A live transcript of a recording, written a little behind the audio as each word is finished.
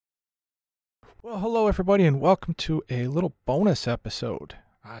Well, hello everybody and welcome to a little bonus episode.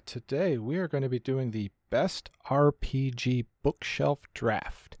 Today we are going to be doing the Best RPG Bookshelf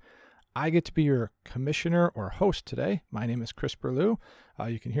Draft. I get to be your commissioner or host today. My name is Chris Berlew.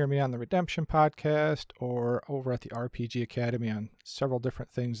 You can hear me on the Redemption podcast or over at the RPG Academy on several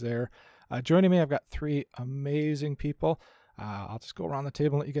different things there. Joining me, I've got three amazing people. I'll just go around the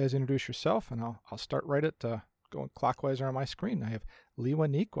table and let you guys introduce yourself, and I'll start right at going clockwise around my screen. I have Liwa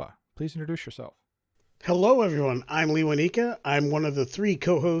Nikwa. Please introduce yourself. Hello, everyone. I'm Lee Wanika. I'm one of the three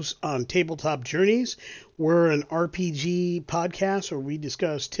co-hosts on Tabletop Journeys. We're an RPG podcast where we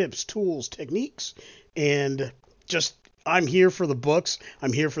discuss tips, tools, techniques, and I'm here for the books.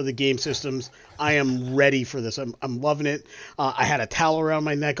 I'm here for the game systems. I am ready for this. I'm loving it. I had a towel around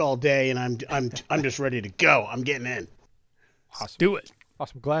my neck all day, and I'm just ready to go. I'm getting in. Awesome. Do it.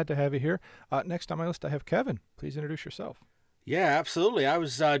 Awesome. Glad to have you here. Next on my list, I have Kevin. Please introduce yourself. Yeah, absolutely. I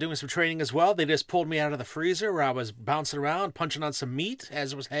was doing some training as well. They just pulled me out of the freezer where I was bouncing around, punching on some meat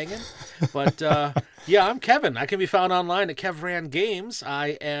as it was hanging. But yeah, I'm Kevin. I can be found online at KevRan Games.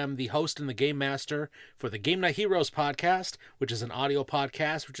 I am the host and the game master for the Game Night Heroes podcast, which is an audio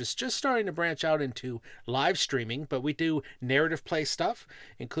podcast, which is just starting to branch out into live streaming. But we do narrative play stuff,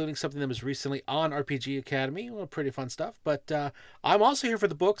 including something that was recently on RPG Academy. Well, pretty fun stuff. But I'm also here for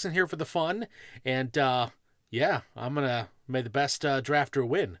the books and here for the fun. And yeah, I'm going to may the best drafter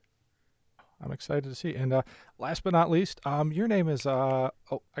win. I'm excited to see. And last but not least, your name is, I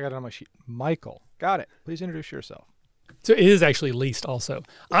got it on my sheet, Michael. Got it. Please introduce yourself. So it is actually least also.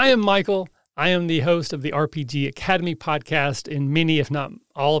 I am Michael. I am the host of the RPG Academy podcast in many, if not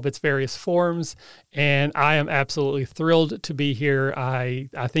all of its various forms, and I am absolutely thrilled to be here. I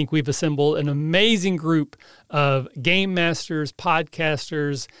think we've assembled an amazing group of game masters,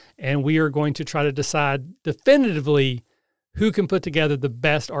 podcasters, and we are going to try to decide definitively who can put together the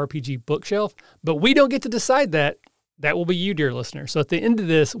best RPG bookshelf, but we don't get to decide that. That will be you, dear listener. So at the end of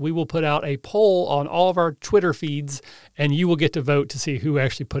this, we will put out a poll on all of our Twitter feeds, and you will get to vote to see who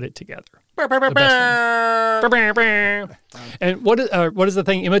actually put it together. The best one. And what is the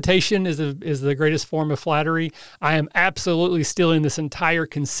thing? Imitation is the greatest form of flattery. I am absolutely stealing this entire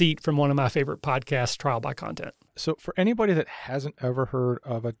conceit from one of my favorite podcasts, Trial by Content. So for anybody that hasn't ever heard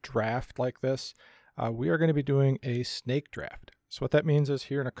of a draft like this, we are going to be doing a snake draft. So what that means is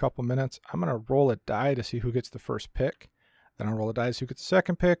here in a couple minutes, I'm going to roll a die to see who gets the first pick. Then I'll roll a die to see who gets the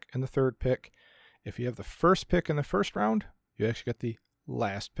second pick and the third pick. If you have the first pick in the first round, you actually get the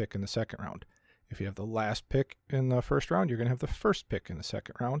last pick in the second round. If you have the last pick in the first round, you're going to have the first pick in the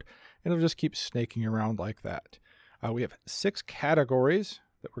second round. And it'll just keep snaking around like that. We have 6 categories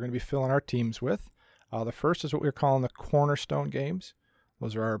that we're going to be filling our teams with. The first is what we're calling the cornerstone games.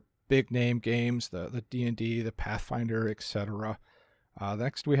 Those are our big name games, the D&D, the Pathfinder, etc.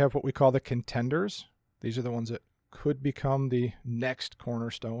 Next, we have what we call the contenders. These are the ones that could become the next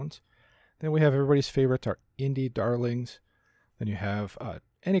cornerstones. Then we have everybody's favorites, our indie darlings. Then you have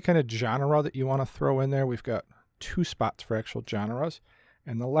any kind of genre that you want to throw in there. We've got 2 spots for actual genres.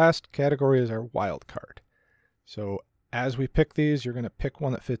 And the last category is our wild card. So as we pick these, you're going to pick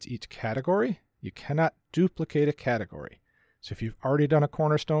one that fits each category. You cannot duplicate a category. So if you've already done a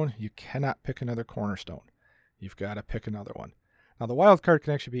cornerstone, you cannot pick another cornerstone. You've got to pick another one. Now, the wild card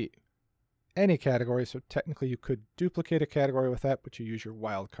can actually be any category, so technically you could duplicate a category with that, but you use your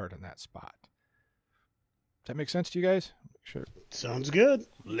wild card in that spot. Does that make sense to you guys? Sure. Sounds good.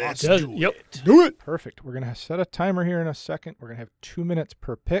 Let's do it. Yep. Do it. Perfect. We're going to set a timer here in a second. We're going to have 2 minutes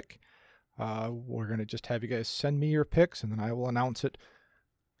per pick. We're going to just have you guys send me your picks, and then I will announce it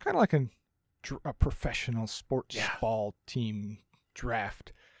kind of like a professional sports ball team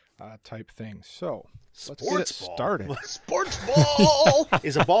draft type thing. So let's get it started. Sports ball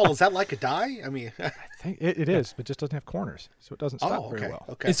is that like a die? I mean, I think it is, but it just doesn't have corners, so it doesn't stop very well.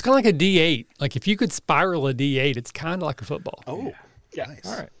 Okay. It's kind of like a D8. Like if you could spiral a D8, it's kind of like a football. Oh, Yeah. nice.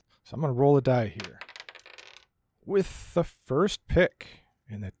 All right. So I'm going to roll a die here. With the first pick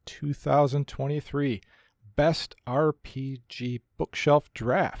in the 2023 Best RPG Bookshelf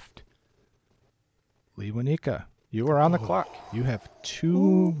Draft, Lee Wanika, you are on the clock. You have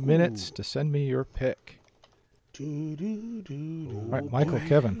 2 minutes to send me your pick. All right, Michael,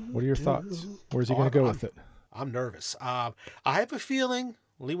 Kevin, what are your thoughts? Where's he going to go with it? I'm nervous. I have a feeling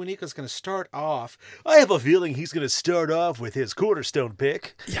Lee Wanika's going to start off. I have a feeling he's going to start off with his cornerstone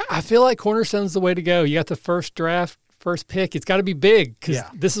pick. Yeah, I feel like cornerstone's the way to go. You got the first draft, first pick. It's got to be big because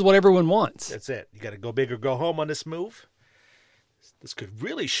this is what everyone wants. That's it. You got to go big or go home on this move. This could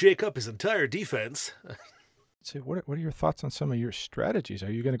really shake up his entire defense. So what are your thoughts on some of your strategies?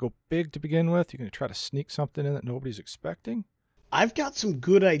 Are you going to go big to begin with? You're going to try to sneak something in that nobody's expecting? I've got some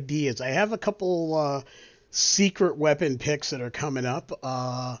good ideas. I have a couple secret weapon picks that are coming up.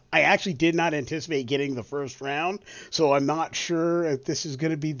 I actually did not anticipate getting the first round, so I'm not sure if this is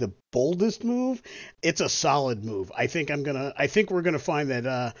going to be the boldest move. It's a solid move. I think we're gonna find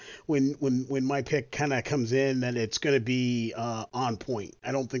that when my pick kind of comes in, that it's going to be on point.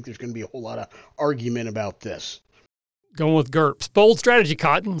 I don't think there's going to be a whole lot of argument about this. Going with GURPS. Bold strategy,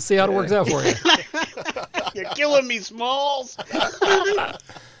 Cotton. See how it works out for you. You're killing me, Smalls.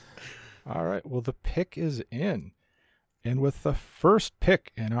 All right. Well, the pick is in. And with the first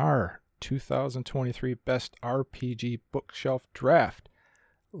pick in our 2023 Best RPG Bookshelf Draft,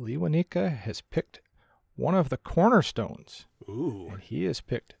 Lee Wanika has picked one of the cornerstones. Ooh. And he has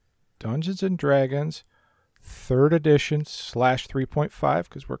picked Dungeons & Dragons 3rd edition / 3.5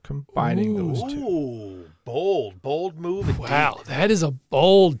 because we're combining those two. Ooh, bold move. Indeed. Wow, that is a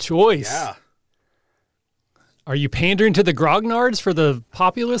bold choice. Yeah. Are you pandering to the grognards for the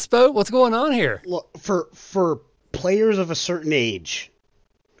populist vote? What's going on here? Look, for players of a certain age,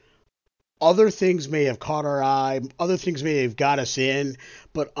 other things may have caught our eye, other things may have got us in,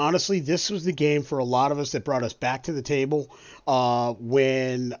 but honestly, this was the game for a lot of us that brought us back to the table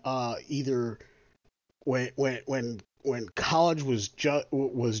when college was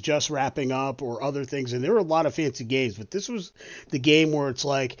just wrapping up, or other things, and there were a lot of fancy games, but this was the game where it's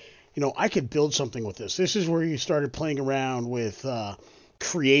like, I could build something with this. This is where you started playing around with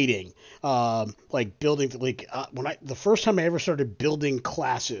creating, like building, the first time I ever started building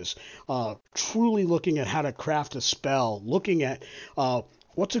classes, truly looking at how to craft a spell, looking at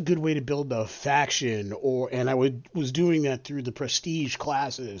what's a good way to build a faction, and I was doing that through the prestige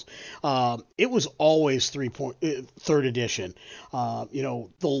classes. It was always 3rd edition. The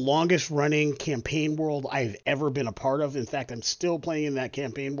longest running campaign world I've ever been a part of. In fact, I'm still playing in that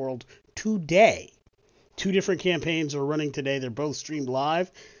campaign world today. 2 different campaigns are running today. They're both streamed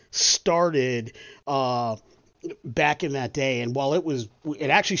live. Started back in that day, and while it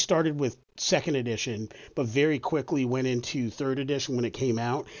actually started with 2nd edition, but very quickly went into 3rd edition when it came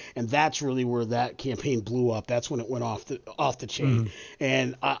out, and that's really where that campaign blew up. That's when it went off the chain.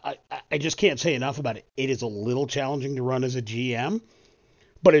 And I just can't say enough about it. It is a little challenging to run as a GM,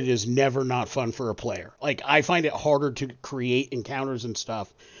 but it is never not fun for a player. Like, I find it harder to create encounters and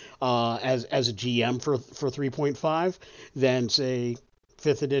stuff as a GM for 3.5 than, say,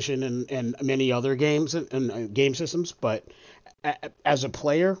 5th edition and many other games and game systems. But as a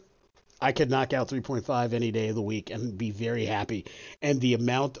player, I could knock out 3.5 any day of the week and be very happy. And the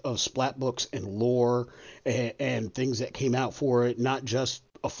amount of splat books and lore and things that came out for it, not just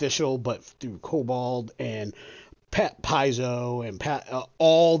official, but through Kobold and Paizo and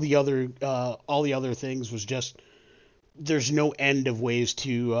all the other things, was just, there's no end of ways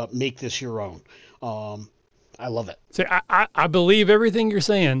to make this your own. I love it. See, I believe everything you're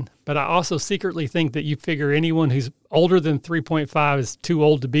saying, but I also secretly think that you figure anyone who's older than 3.5 is too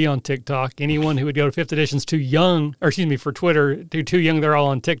old to be on TikTok. Anyone who would go to 5th edition is too young, for Twitter, too young, they're all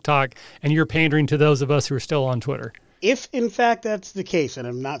on TikTok, and you're pandering to those of us who are still on Twitter. If, in fact, that's the case, and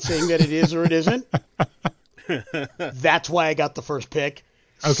I'm not saying that it is or it isn't, that's why I got the first pick.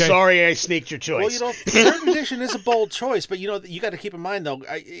 Okay. Sorry, I sneaked your choice. Well, 3rd edition is a bold choice, but you got to keep in mind, though,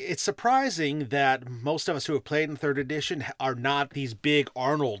 it's surprising that most of us who have played in 3rd edition are not these big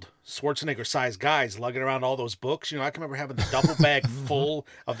Arnold Schwarzenegger-sized guys lugging around all those books. I can remember having the duffel bag full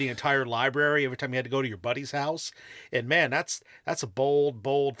of the entire library every time you had to go to your buddy's house. And man, that's a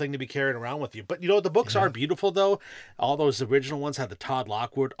bold thing to be carrying around with you. But the books are beautiful, though. All those original ones had the Todd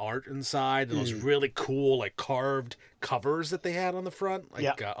Lockwood art inside, and those really cool, like, carved covers that they had on the front.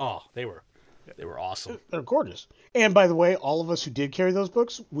 Like, they were awesome. They're gorgeous. And by the way, all of us who did carry those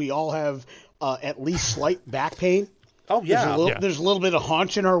books, we all have at least slight back pain. Oh, yeah. There's a little bit of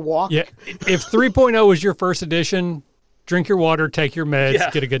haunch in our walk. Yeah. If 3.0 was your first edition, drink your water, take your meds,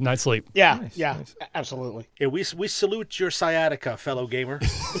 get a good night's sleep. Yeah, nice. Absolutely. Yeah, we salute your sciatica, fellow gamer.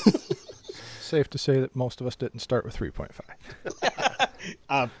 Safe to say that most of us didn't start with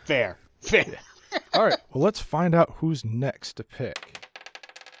 3.5. Fair. All right, well, let's find out who's next to pick.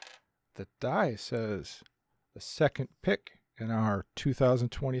 The die says the second pick in our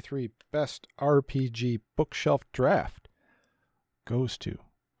 2023 Best RPG Bookshelf Draft goes to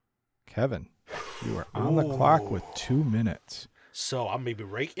Kevin. You are on the clock with 2 minutes. So I'm maybe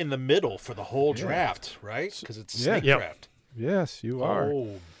right in the middle for the whole draft, right? Because it's a snake draft. Yes, you are.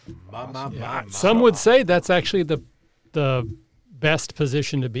 Oh, my. Some would say that's actually the best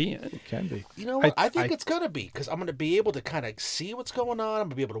position to be in. It can be. You know what? I think it's going to be, because I'm going to be able to kind of see what's going on. I'm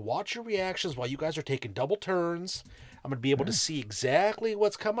going to be able to watch your reactions while you guys are taking double turns. I'm going to be able to see exactly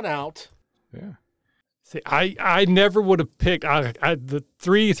what's coming out. Yeah. See, I never would have picked the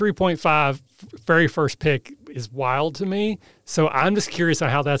 3.5 very first pick is wild to me. So I'm just curious on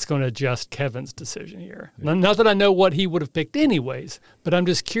how that's going to adjust Kevin's decision here. Not that I know what he would have picked anyways, but I'm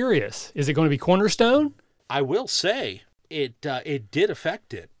just curious. Is it going to be Cornerstone? I will say it did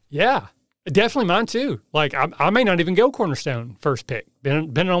affect it. Yeah, definitely mine too. Like I may not even go Cornerstone first pick.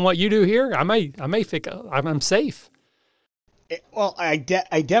 Depending on what you do here, I may pick. I'm safe. Well, I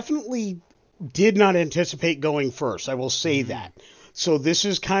definitely did not anticipate going first. I will say that. So this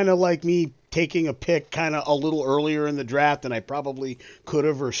is kind of like me taking a pick kind of a little earlier in the draft than I probably could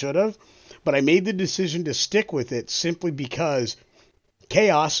have or should have. But I made the decision to stick with it simply because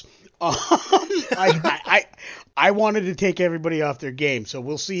chaos. I wanted to take everybody off their game. So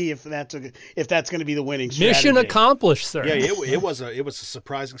we'll see if that's going to be the winning strategy. Mission accomplished, sir. Yeah, it was a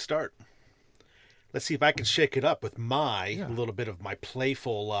surprising start. Let's see if I can shake it up with my little bit of my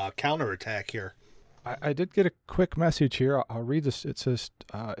playful counterattack here. I did get a quick message here. I'll read this. It says,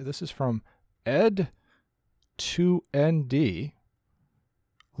 this is from Ed2ND.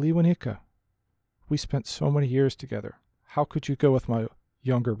 Lee Winika, we spent so many years together. How could you go with my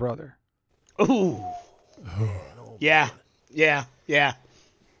younger brother? Ooh. Yeah.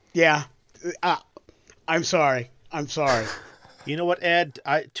 I'm sorry. You know what, Ed?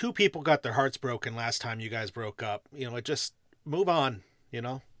 Two people got their hearts broken last time you guys broke up. It just move on,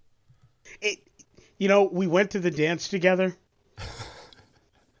 We went to the dance together.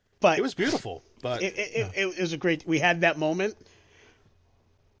 But it was beautiful. But it was a great. We had that moment.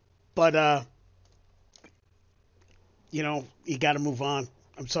 But you got to move on.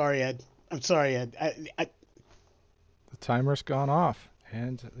 I'm sorry, Ed. The timer's gone off,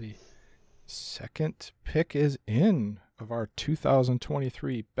 and the second pick is in of our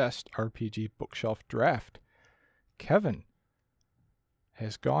 2023 Best RPG Bookshelf Draft. Kevin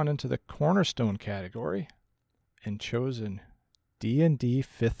has gone into the Cornerstone category and chosen D&D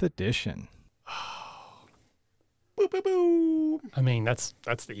 5th edition. Boop, boop, boop. I mean, that's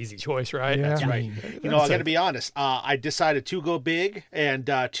the easy choice, right? Yeah. That's Right. I got to be honest. I decided to go big and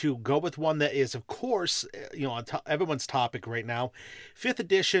to go with one that is, of course, on everyone's topic right now. 5th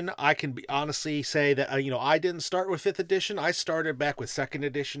edition, I can honestly say that, I didn't start with 5th edition. I started back with 2nd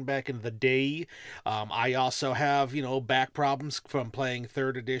edition back in the day. I also have, back problems from playing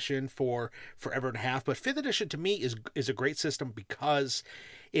 3rd edition for forever and a half. But 5th edition to me is a great system because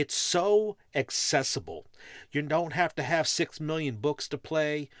it's so accessible. You don't have to have 6 million books to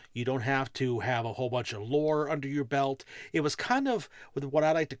play. You don't have to have a whole bunch of lore under your belt. It was kind of with what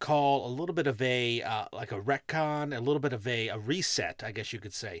I like to call a little bit of a like a retcon, a little bit of a reset, I guess you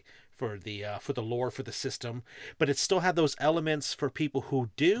could say, for the lore for the system. But it still had those elements for people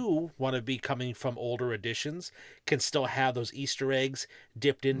who do want to be coming from older editions, can still have those Easter eggs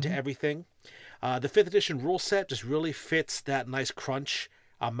dipped into everything. The 5th edition rule set just really fits that nice crunch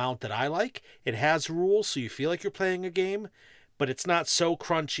amount that I like. It has rules, so you feel like you're playing a game, but it's not so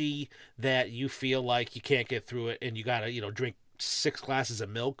crunchy that you feel like you can't get through it and you gotta, drink 6 glasses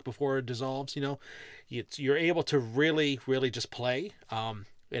of milk before it dissolves. You're able to really, really just play. And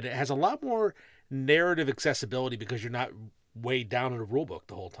it has a lot more narrative accessibility because you're not weighed down in a rule book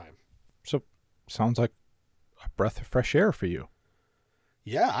the whole time. So, sounds like a breath of fresh air for you.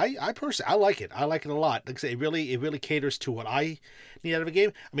 Yeah, I personally, I like it. I like it a lot. Like I say, it really caters to what I need out of a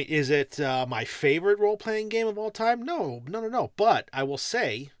game. I mean, is it my favorite role-playing game of all time? No. But I will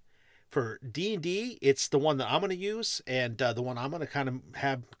say, for D&D, it's the one that I'm going to use and the one I'm going to kind of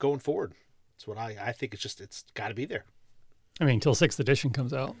have going forward. It's what I think it's got to be there. I mean, until 6th edition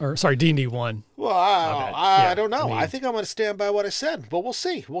comes out. Or, sorry, D&D 1. Well, I don't know. I think I'm going to stand by what I said. But we'll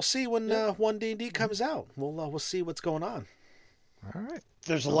see. We'll see when 1 D&D comes out. We'll see what's going on. All right.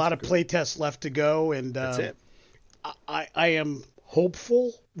 There's a lot of play tests left to go, and That's it. I am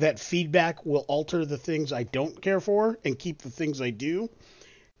hopeful that feedback will alter the things I don't care for and keep the things I do.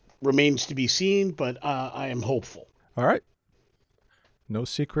 Remains to be seen, but I am hopeful. All right. No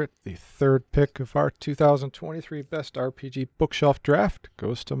secret, the third pick of our 2023 Best RPG Bookshelf Draft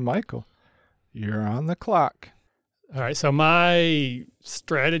goes to Michael. You're on the clock. All right, so my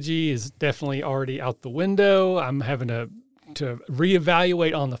strategy is definitely already out the window. I'm having to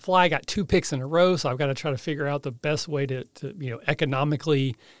reevaluate on the fly. I got 2 picks in a row, so I've got to try to figure out the best way to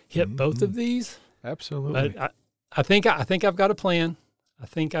economically hit both of these. Absolutely. But I think I've got a plan. I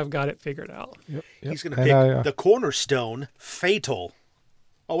think I've got it figured out. Yep. He's going to pick the cornerstone, Fatal.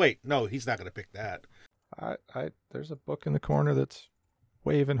 Oh, wait. No, he's not going to pick that. There's a book in the corner that's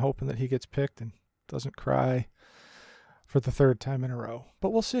waving, hoping that he gets picked and doesn't cry for the 3rd time in a row.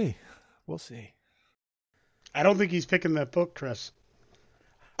 But we'll see. We'll see. I don't think he's picking that book, Chris.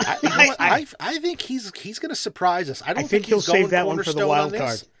 You know what? I think he's going to surprise us. I don't think he'll he's going save that one for the cornerstone wild on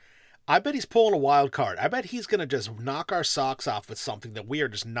card. this. I bet he's pulling a wild card. I bet he's going to just knock our socks off with something that we are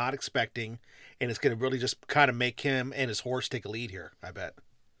just not expecting, and it's going to really just kind of make him and his horse take a lead here, I bet.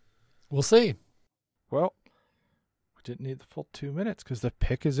 We'll see. Well, we didn't need the full 2 minutes because the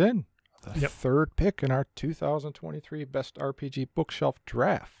pick is in. The third pick in our 2023 Best RPG Bookshelf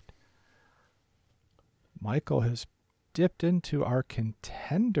Draft. Michael has dipped into our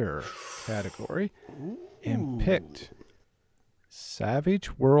contender category and picked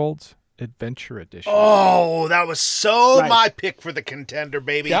Savage Worlds Adventure Edition. Oh, that was so Nice. my pick for the contender,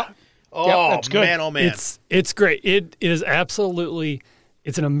 baby. Yep. Oh, that's good. man, oh, man. It's great. It is absolutely,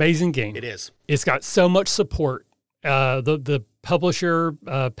 it's an amazing game. It is. It's got so much support. The publisher,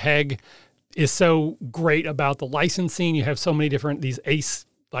 PEG, is so great about the licensing. You have so many different, these ace,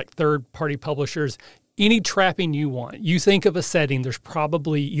 like third-party publishers. Any trapping you want. You think of a setting, there's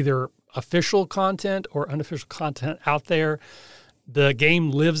probably either official content or unofficial content out there. The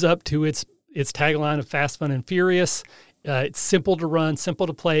game lives up to its tagline of fast, fun, and furious. It's simple to run, simple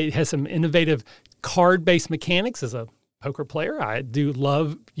to play. It has some innovative card-based mechanics. As a poker player, I do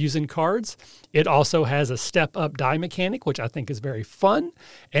love using cards. It also has a step-up die mechanic, which I think is very fun.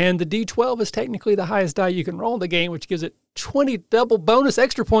 And the D12 is technically the highest die you can roll in the game, which gives it 20 double bonus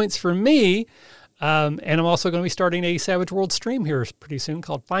extra points for me. And I'm also going to be starting a Savage Worlds stream here pretty soon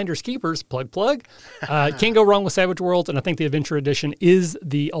called Finders Keepers, plug. Can't go wrong with Savage Worlds, and I think the Adventure Edition is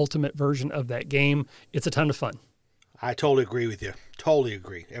the ultimate version of that game. It's a ton of fun. I totally agree with you. Totally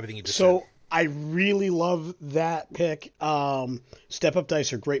agree. Everything you just said. So I really love that pick. Step-up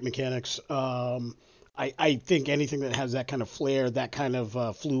dice are great mechanics. I think anything that has that kind of flair, that kind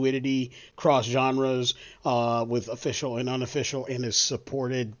of fluidity, cross genres with official and unofficial, and is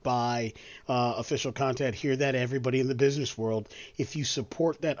supported by official content. Hear that, everybody in the business world. If you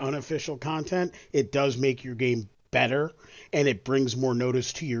support that unofficial content, it does make your game better, and it brings more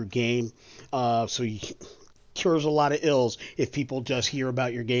notice to your game. So you cures a lot of ills if people just hear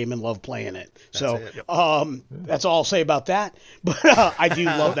about your game and love playing it. That's all I'll say about that. But I do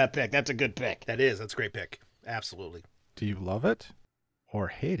love that pick. That's a good pick. That's a great pick. Absolutely. Do you love it or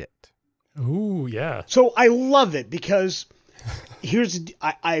hate it? Ooh, yeah. So I love it because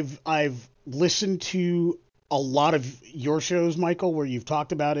I've listened to a lot of your shows, Michael, where you've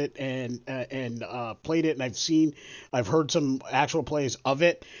talked about it and played it, and I've heard some actual plays of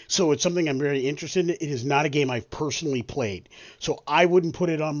it. So it's something I'm very interested in. It is not a game I've personally played, so I wouldn't put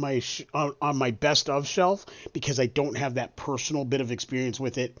it on my best of shelf because I don't have that personal bit of experience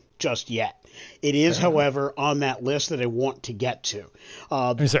with it just yet. It is, however, on that list that I want to get to.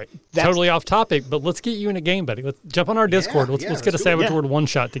 Totally off topic, but let's get you in a game, buddy. Let's jump on our Discord. Let's get a Savage World one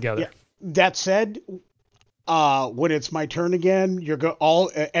shot together. Yeah. That said, when it's my turn again,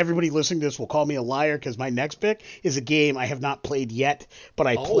 everybody listening to this will call me a liar because my next pick is a game I have not played yet, but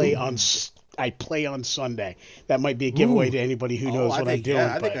I play on Sunday. That might be a giveaway to anybody who knows what I'm doing.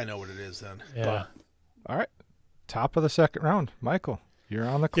 Yeah, I think I know what it is then. Yeah. All right. Top of the second round. Michael, you're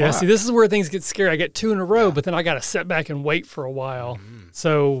on the clock. Yeah, see, this is where things get scary. I get two in a row, but then I got to sit back and wait for a while.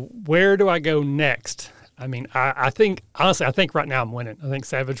 So where do I go next? I mean, I think, honestly, right now I'm winning. I think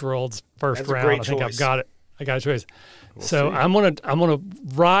Savage Worlds first round. I think I've got it. I got a choice. We'll see. I'm gonna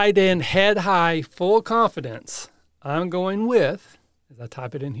ride in head high, full confidence. I'm going with, as I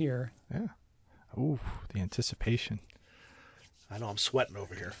type it in here. Yeah. Ooh, the anticipation. I know I'm sweating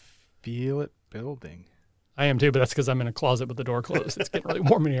over here. Feel it building. I am too, but that's because I'm in a closet with the door closed. It's getting really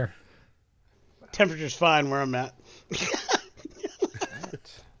warm in here. Temperature's fine where I'm at.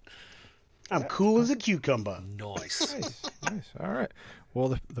 I'm cool as a cucumber. Nice. Nice. All right.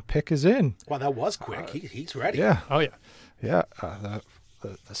 Well, the pick is in. Wow, that was quick. He's ready. Yeah. Oh, yeah. Yeah.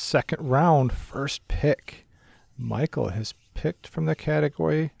 The second round, first pick. Michael has picked from the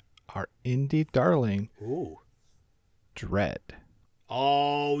category our indie darling, Dread.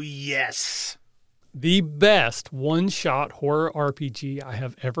 Oh, yes. The best one-shot horror RPG I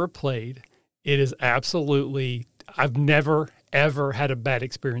have ever played. It is absolutely, I've never, ever had a bad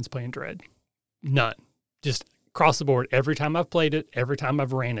experience playing Dread. None. Just across the board. Every time I've played it, every time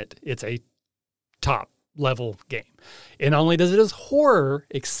I've ran it, it's a top level game. And not only does it as horror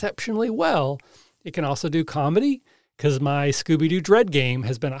exceptionally well, it can also do comedy, because my Scooby-Doo Dread game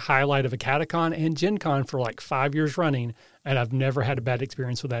has been a highlight of a Catacon and Gen Con for like 5 years running, and I've never had a bad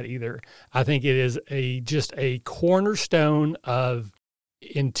experience with that either. I think it is just a cornerstone of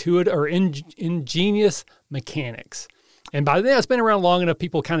intuitive or ingenious mechanics. And by then, it's been around long enough,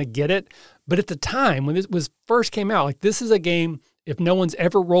 people kind of get it. But at the time, when it first came out, like, this is a game If no one's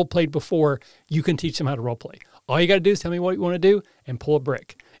ever role played before, you can teach them how to role play. All you got to do is tell me what you want to do and pull a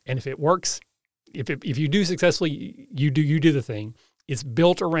brick. And if it works, if you do successfully, you do the thing. It's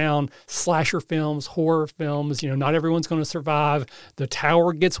built around slasher films, horror films. Not everyone's going to survive. The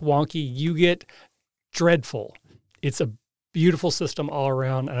tower gets wonky. You get dreadful. It's a beautiful system all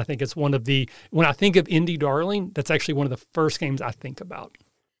around. And I think it's when I think of Indie Darling, that's actually one of the first games I think about.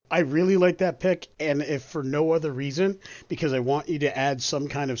 I really like that pick, and if for no other reason, because I want you to add some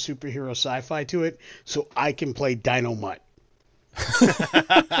kind of superhero sci-fi to it so I can play Dynamite.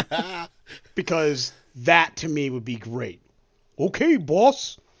 Because that, to me, would be great. Okay,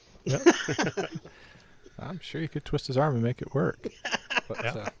 boss. Yep. I'm sure you could twist his arm and make it work.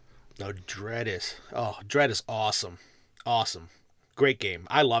 But, No, Dread is awesome. Awesome. Great game.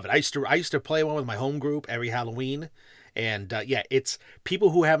 I love it. I used to play one with my home group every Halloween. And it's people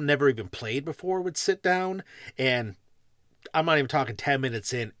who have never even played before would sit down, and I'm not even talking 10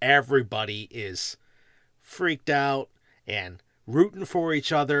 minutes in, everybody is freaked out and rooting for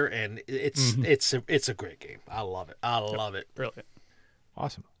each other, and it's a great game. I love it. I love it. Brilliant.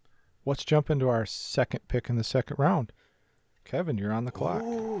 Awesome. Let's jump into our second pick in the second round. Kevin, you're on the clock.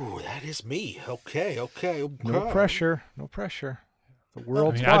 Ooh, that is me. Okay. No pressure. The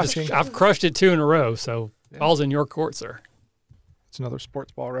world's watching. I've crushed it 2 in a row, so ball's in your court, sir. It's another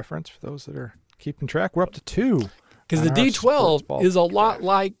sports ball reference for those that are keeping track. We're up to 2. Because the D12 is a lot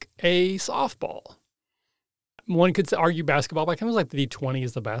like a softball. One could argue basketball, but it comes like the D20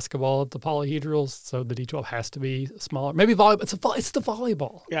 is the basketball of the polyhedrals, so the D12 has to be smaller. Maybe volleyball. It's the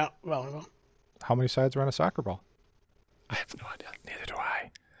volleyball. Yeah, volleyball. How many sides are on a soccer ball? I have no idea. Neither do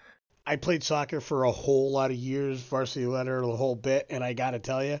I. I played soccer for a whole lot of years, varsity letter, the whole bit, and I got to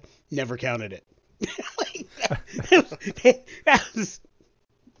tell you, never counted it.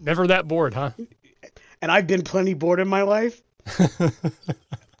 Never that bored, huh? And I've been plenty bored in my life.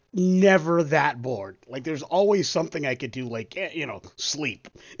 Never that bored. Like, there's always something I could do, like, sleep.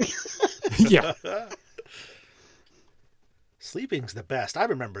 Yeah. Sleeping's the best. I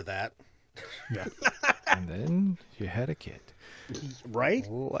remember that. Yeah. And then you had a kid. Right?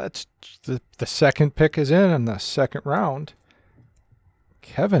 The second pick is in the second round.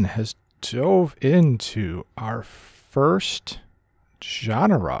 Kevin has dove into our first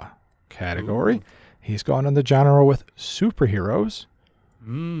genre category. Ooh. He's gone in the genre with superheroes,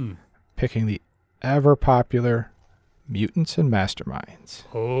 picking the ever popular Mutants and Masterminds.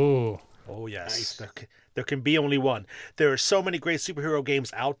 Oh yes. Nice. There can be only one. There are so many great superhero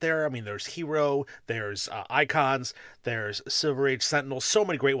games out there. I mean, there's Hero, there's Icons, there's Silver Age Sentinels, so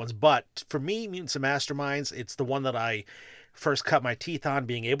many great ones. But for me, Mutants and Masterminds, it's the one that I first cut my teeth on,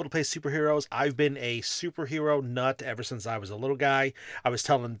 being able to play superheroes. I've been a superhero nut ever since I was a little guy. I was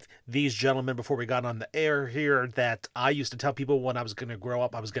telling these gentlemen before we got on the air here that I used to tell people when I was going to grow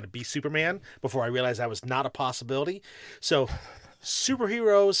up I was going to be Superman before I realized that was not a possibility. So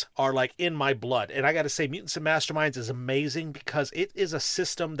superheroes are like in my blood. And I got to say, Mutants and Masterminds is amazing because it is a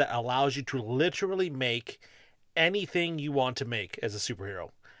system that allows you to literally make anything you want to make as a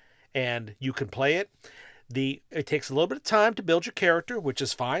superhero. And you can play it. It takes a little bit of time to build your character, which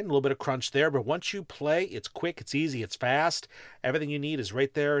is fine. A little bit of crunch there, but once you play, it's quick, it's easy, it's fast. Everything you need is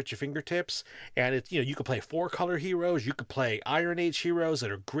right there at your fingertips. And it's you can play 4-color heroes. You could play Iron Age heroes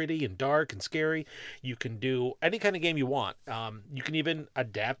that are gritty and dark and scary. You can do any kind of game you want. You can even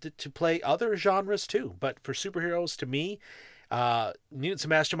adapt it to play other genres too. But for superheroes, to me, Mutants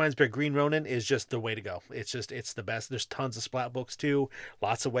and Masterminds by Green Ronin is just the way to go. It's the best. There's tons of splat books too,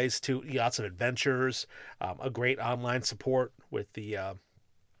 lots of of adventures, a great online support with the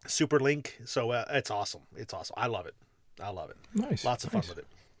Super Link. So it's awesome. It's awesome. I love it. Nice. Lots of fun with it.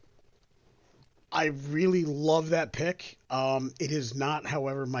 I really love that pick. It is not,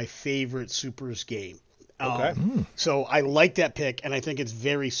 however, my favorite Supers game. Okay. So I like that pick, and I think it's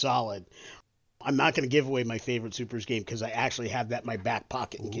very solid. I'm not going to give away my favorite Supers game because I actually have that in my back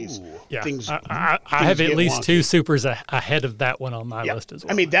pocket in case things. I have at least wonky. 2 Supers ahead of that one on my list as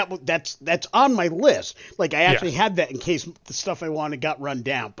well. I mean that's on my list. Like I actually had that in case the stuff I wanted got run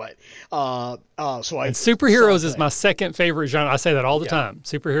down. But and superheroes is my second favorite genre. I say that all the time.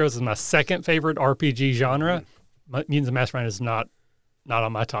 Superheroes is my second favorite RPG genre. Mutants and Mastermind is not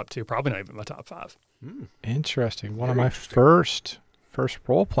on my top 2. Probably not even my top 5. Interesting. One of my first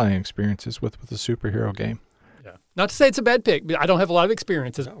role-playing experiences with a superhero game. Yeah. Not to say it's a bad pick, but I don't have a lot of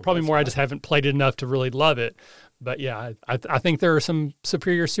experience. It's No, probably that's more I fine. just haven't played it enough to really love it. But yeah, I think there are some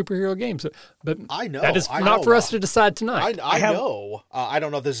superior superhero games. But I know. that is I not know, for us to decide tonight. I know. I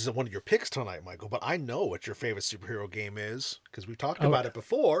don't know if this is one of your picks tonight, Michael, but I know what your favorite superhero game is because we've talked about it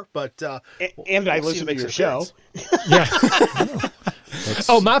before. But And I we'll see listen who to makes your an show. appearance. Yeah.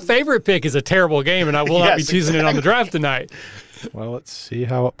 Oh, my favorite pick is a terrible game, and I will not be Yes, choosing it on the draft tonight. Well, let's see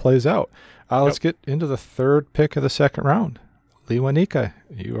how it plays out. Let's get into the third pick of the second round. Lewanika,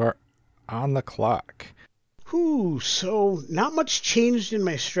 you are on the clock. So not much changed in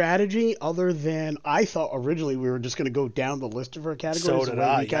my strategy other than I thought originally we were just going to go down the list of our categories. So the did way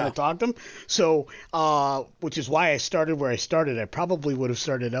I, we kind yeah. of talked them. So, which is why I started where I started. I probably would have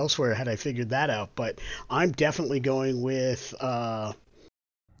started elsewhere had I figured that out. But I'm definitely going with.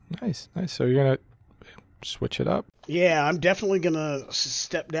 Nice. So you're going to switch it up. Yeah, I'm definitely going to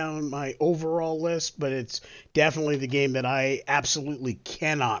step down my overall list, but it's definitely the game that I absolutely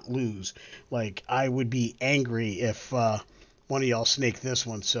cannot lose. Like, I would be angry if one of y'all snaked this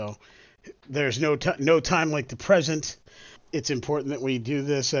one. So there's no time like the present. It's important that we do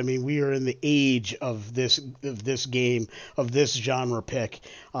this. I mean, we are in the age of this game, of this genre pick.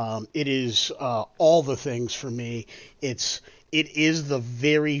 It is all the things for me. It is the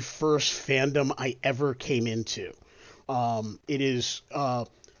very first fandom I ever came into. It is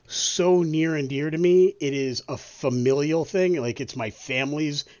so near and dear to me. It is a familial thing. Like, it's my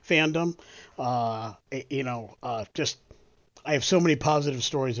family's fandom. Just I have so many positive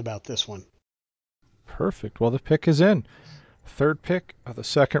stories about this one. Perfect. Well, the pick is in. Third pick of the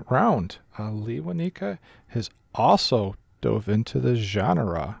second round. Lewanika has also dove into the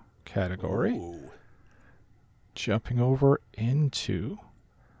genre category. Ooh. Jumping over into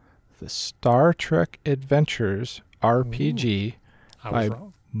the Star Trek Adventures RPG I by was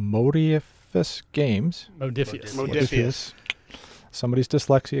wrong. Modiphius Games. Modiphius. Modiphius. Somebody's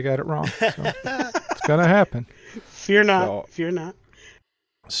dyslexia got it wrong. So it's going to happen. Fear not. So- Fear not.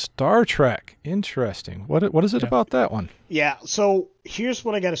 Star Trek. Interesting. What is it about that one? Yeah, so here's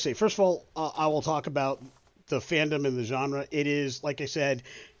what I got to say. First of all, I will talk about the fandom and the genre. It is, like I said,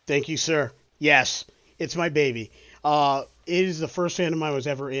 thank you, sir. Yes, it's my baby. It is the first fandom I was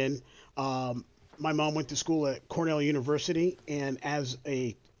ever in. My mom went to school at Cornell University, and as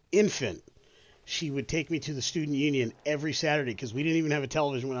a infant, she would take me to the student union every Saturday because we didn't even have a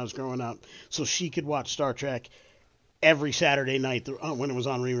television when I was growing up, so she could watch Star Trek every Saturday night when it was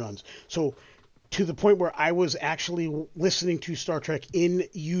on reruns. So to the point where I was actually listening to Star Trek in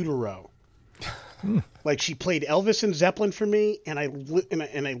utero. Like, she played Elvis and Zeppelin for me, and I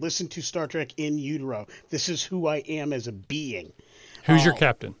listened to Star Trek in utero. This is who I am as a being. Who's your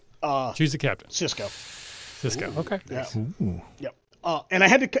captain? Choose the captain. Cisco. Cisco. Okay. Yeah. Ooh. Yep. And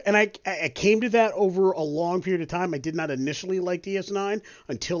I came to that over a long period of time. I did not initially like DS9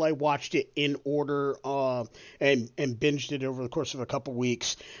 until I watched it in order and binged it over the course of a couple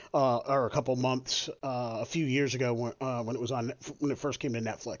weeks or a couple months a few years ago when it first came to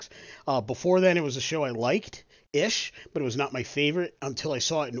Netflix. Before then, it was a show I liked ish, but it was not my favorite until I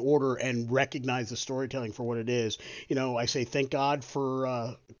saw it in order and recognized the storytelling for what it is. I say thank God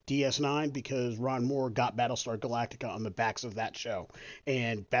for DS9 because Ron Moore got Battlestar Galactica on the backs of that show,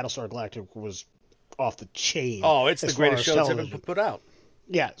 and Battlestar Galactica was off the chain. Oh, it's the as far greatest as show that's ever television. been put out.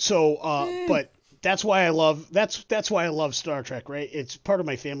 Yeah. So, but that's why I love Star Trek. Right? It's part of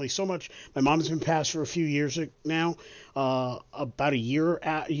my family so much. My mom's been passed for a few years now. About a year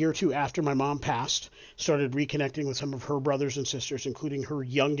or two after my mom passed, started reconnecting with some of her brothers and sisters, including her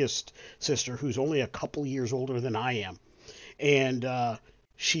youngest sister, who's only a couple years older than I am, and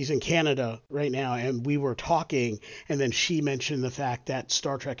she's in Canada right now. And we were talking, and then she mentioned the fact that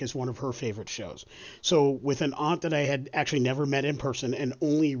Star Trek is one of her favorite shows. So with an aunt that I had actually never met in person and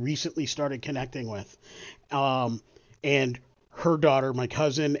only recently started connecting with, and her daughter, my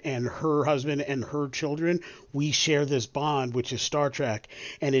cousin, and her husband and her children, we share this bond, which is Star Trek,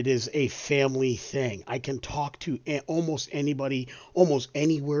 and it is a family thing. I can talk to almost anybody, almost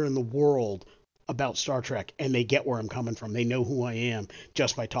anywhere in the world about Star Trek, and they get where I'm coming from. They know who I am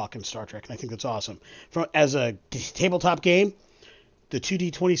just by talking Star Trek, and I think that's awesome. As a tabletop game, the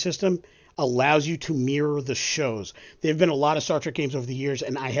 2D20 system allows you to mirror the shows. There have been a lot of Star Trek games over the years,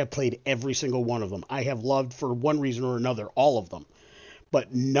 and I have played every single one of them. I have loved, for one reason or another, all of them.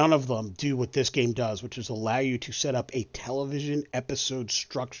 But none of them do what this game does, which is allow you to set up a television episode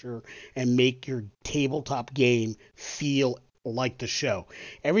structure and make your tabletop game feel like the show.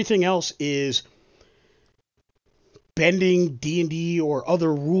 Everything else is bending D&D or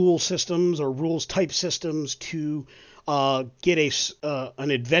other rule systems or rules type systems to get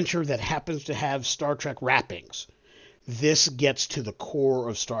an adventure that happens to have Star Trek wrappings. this gets to the core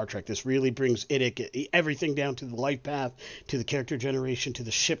of Star Trek. This really brings everything down to the life path, to the character generation, to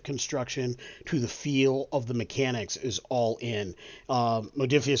the ship construction, to the feel of the mechanics is all in.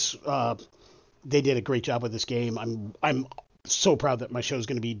 Modiphius, they did a great job with this game. I'm so proud that my show is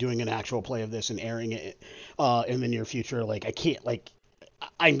going to be doing an actual play of this and airing it in the near future. Like I can't, like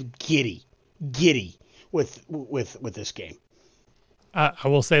I'm giddy with this game. I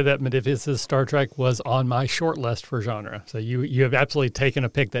will say that Modiphius' Star Trek was on my short list for genre. So you have absolutely taken a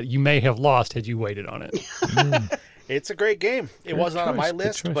pick that you may have lost had you waited on it. It's a great game. It wasn't on my good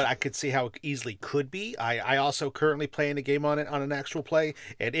list, choice. but I could see how it easily could be. I also currently playing a game on it on an actual play,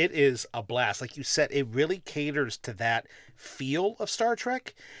 and it is a blast. Like you said, it really caters to that feel of Star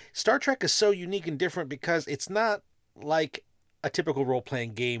Trek. Star Trek is so unique and different because it's not like a typical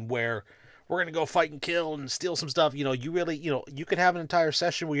role-playing game where we're going to go fight and kill and steal some stuff. You know, you really, you could have an entire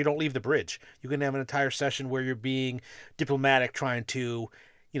session where you don't leave the bridge. You can have an entire session where you're being diplomatic, trying to,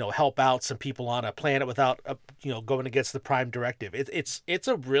 help out some people on a planet without, going against the prime directive. It's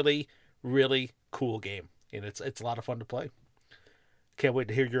a really, really cool game, and it's a lot of fun to play. Can't wait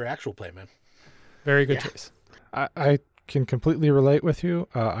to hear your actual play, man. Very good choice. I can completely relate with you.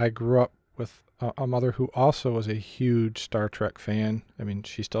 I grew up with a mother who also was a huge Star Trek fan. I mean,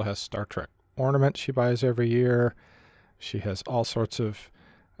 she still has Star Trek ornaments she buys every year. She has all sorts of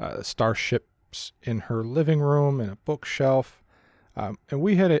starships in her living room and a bookshelf. And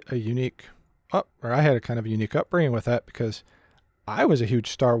we had a unique, I had a kind of a unique upbringing with that because I was a huge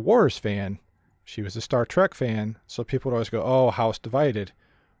Star Wars fan. She was a Star Trek fan. So people would always go, oh, house divided.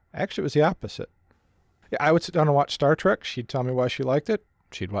 Actually, it was the opposite. Yeah, I would sit down and watch Star Trek. She'd tell me why she liked it.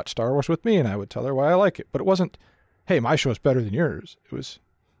 She'd watch Star Wars with me, and I would tell her why I like it. But it wasn't, hey, my show's better than yours. It was,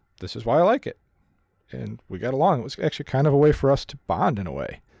 this is why I like it. And we got along. It was actually kind of a way for us to bond in a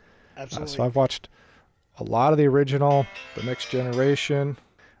way. Absolutely. So I've watched a lot of the original, The Next Generation.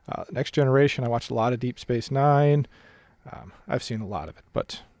 Next Generation, I watched a lot of Deep Space Nine. I've seen a lot of it,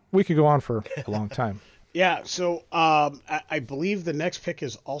 but we could go on for a long time. Yeah, so I believe the next pick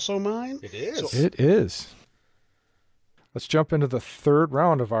is also mine. It is. So, It is. Let's jump into the third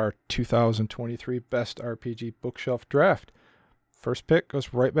round of our 2023 Best RPG Bookshelf Draft. First pick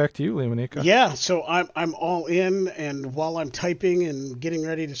goes right back to you, Lemonika. yeah, so I'm all in, and while I'm typing and getting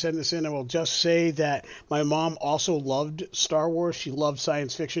ready to send this in, I will just say that my mom also loved Star Wars. She loved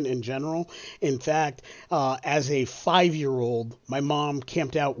science fiction in general. In fact, as a 5-year-old, my mom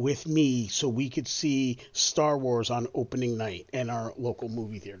camped out with me so we could see Star Wars on opening night in our local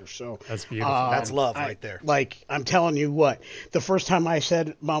movie theater. So That's beautiful. That's love right there. Like, I'm telling you what, the first time I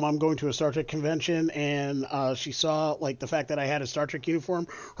said, Mom, I'm going to a Star Trek convention, and she saw, like, the fact that I had a Star Trek uniform,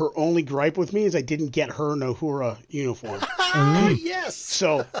 her only gripe with me is I didn't get her an Uhura uniform. Yes.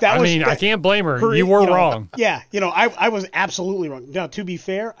 So that I can't blame her. You were wrong. Yeah, I was absolutely wrong. Now, to be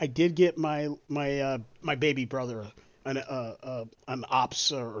fair, I did get my baby brother an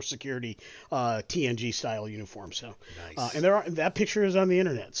ops or security TNG style uniform. So, Nice. and that picture is on the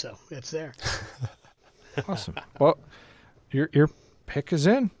internet, so it's there. Awesome. Well, your pick is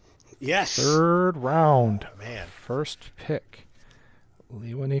in. Yes. Third round. Man. First pick.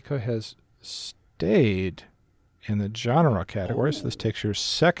 Lemonika has stayed in the genre category, so this takes your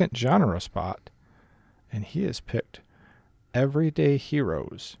second genre spot. And he has picked Everyday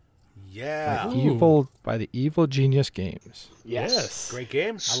Heroes Yeah. by the Evil Genius Games. Yes. Great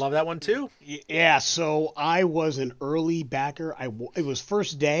game. I love that one too. Yeah, so I was an early backer. It was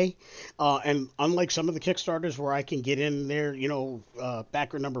first day, and unlike some of the Kickstarters where I can get in there,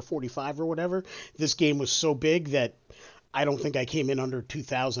 backer number 45 or whatever, this game was so big that I don't think I came in under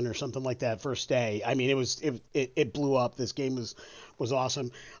 2,000 or something like that first day. I mean, it blew up. This game was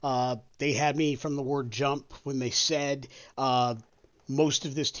awesome. They had me from the word jump when they said most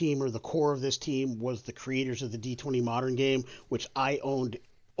of this team, or the core of this team, was the creators of the D20 Modern game, which I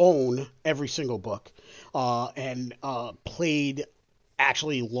own every single book, and played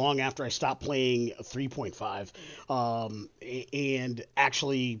actually long after I stopped playing 3.5, and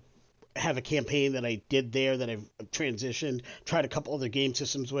actually have a campaign that I did there that I've transitioned, tried a couple other game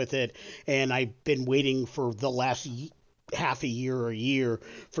systems with it, and I've been waiting for the last half a year or a year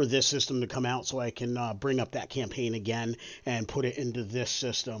for this system to come out so I can bring up that campaign again and put it into this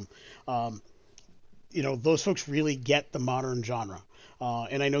system. Those folks really get the modern genre.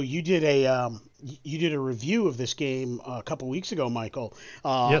 And I know you did a review of this game a couple weeks ago, Michael.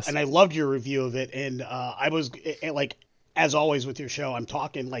 Yes. And I loved your review of it. And I was like, as always with your show, I'm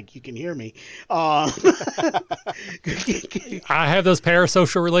talking like you can hear me. I have those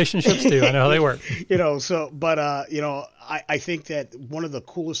parasocial relationships too. I know how they work. I think that one of the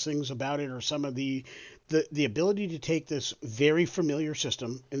coolest things about it are some of the the ability to take this very familiar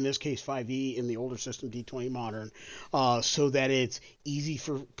system, in this case 5e, in the older system D20 Modern, so that it's easy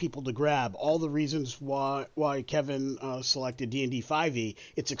for people to grab. All the reasons why Kevin selected D&D 5e,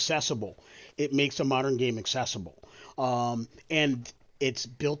 it's accessible. It makes a modern game accessible. And it's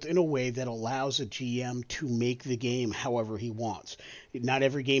built in a way that allows a GM to make the game however he wants. Not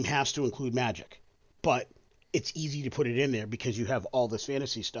every game has to include magic, but it's easy to put it in there because you have all this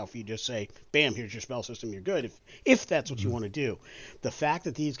fantasy stuff. You just say, bam, here's your spell system, you're good, if that's what you want to do. The fact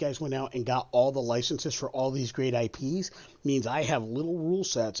that these guys went out and got all the licenses for all these great IPs means I have little rule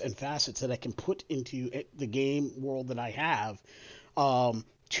sets and facets that I can put into the game world that I have,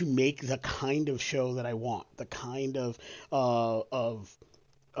 to make the kind of show that I want, the kind of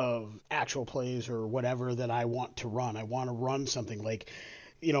actual plays or whatever that I want to run. I want to run something like,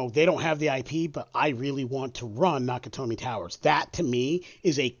 they don't have the IP, but I really want to run Nakatomi Towers. That, to me,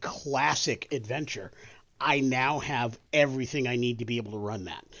 is a classic adventure. I now have everything I need to be able to run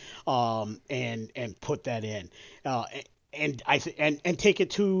that, and put that in, and take it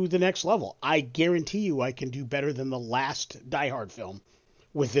to the next level. I guarantee you I can do better than the last Die Hard film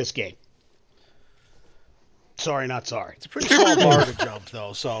with this game. Sorry, not sorry. It's a pretty small bar to jump,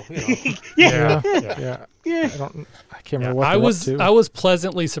 though. So Yeah. I can't remember what I was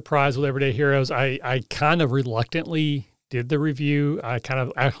pleasantly surprised with Everyday Heroes. I kind of reluctantly did the review.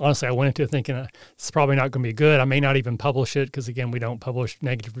 Honestly, I went into it thinking it's probably not going to be good. I may not even publish it because, again, we don't publish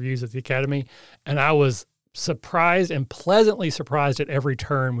negative reviews at the Academy. And I was surprised and pleasantly surprised at every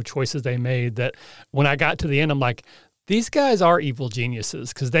turn with choices they made, that when I got to the end, I'm like, these guys are evil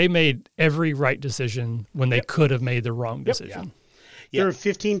geniuses because they made every right decision when they could have made the wrong decision. There are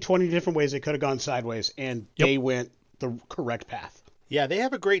 15, 20 different ways they could have gone sideways, and they went the correct path. Yeah, they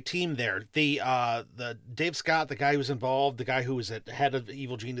have a great team there. The Dave Scott, the guy who's involved, the guy who was at head of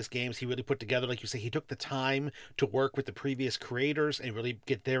Evil Genius Games, he really put together, like you say, he took the time to work with the previous creators and really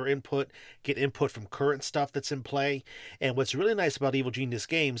get their input, get input from current stuff that's in play. And what's really nice about Evil Genius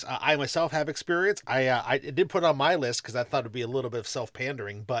Games, I myself have experience. I did put it on my list because I thought it'd be a little bit of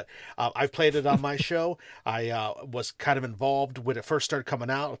self-pandering, but I've played it on my show. I was kind of involved when it first started coming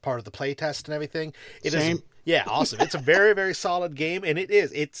out, part of the play test and everything. Same. Yeah, awesome. It's a very, very solid game, and it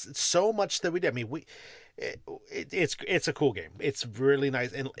is. It's so much that we did. I mean, it's a cool game. It's really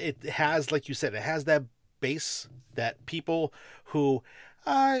nice, and it has, like you said, it has that base that people who,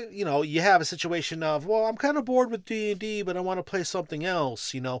 you have a situation of, well, I'm kind of bored with D&D, but I want to play something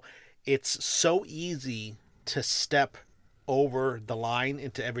else. It's so easy to step over the line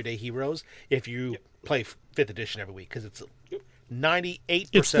into Everyday Heroes if you play 5th edition every week, because it's 98%.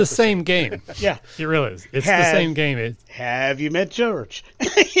 It's the same game. Yeah, it really is. It's the same game. Have you met George?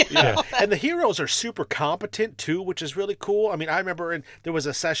 Yeah, and the heroes are super competent too, which is really cool. I mean, I remember there was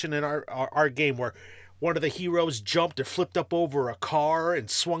a session in our game where one of the heroes jumped and flipped up over a car and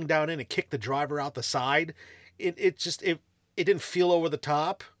swung down in and kicked the driver out the side. It didn't feel over the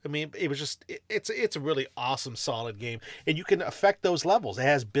top. I mean, it was just, it's a really awesome, solid game. And you can affect those levels. It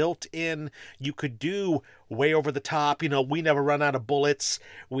has built in, you could do way over the top. We never run out of bullets.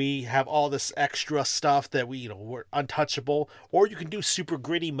 We have all this extra stuff that we're untouchable. Or you can do super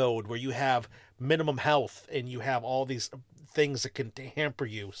gritty mode where you have minimum health and you have all these things that can hamper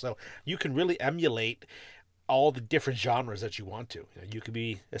you. So you can really emulate all the different genres that you want to. You could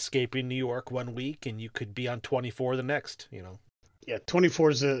be escaping New York one week and you could be on 24 the next, Yeah,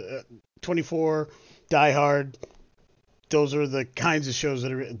 24 is 24, Die Hard. Those are the kinds of shows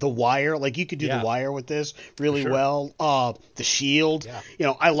that are The Wire. Like, you could do The Wire with this really well. The Shield.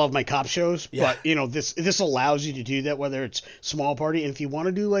 Yeah. I love my cop shows, but this allows you to do that, whether it's small party. And if you want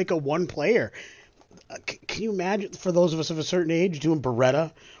to do like a one player, can you imagine, for those of us of a certain age, doing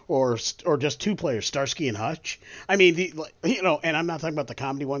Beretta or just two players, Starsky and Hutch? I mean, and I'm not talking about the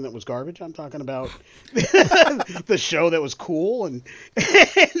comedy one that was garbage. I'm talking about the show that was cool and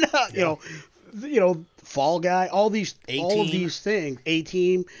Fall Guy, all of these things.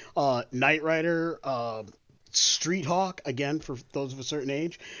 A-Team, Knight Rider, Street Hawk, again, for those of a certain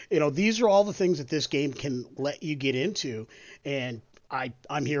age. These are all the things that this game can let you get into, and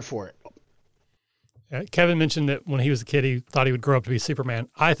I'm here for it. Kevin mentioned that when he was a kid, he thought he would grow up to be Superman.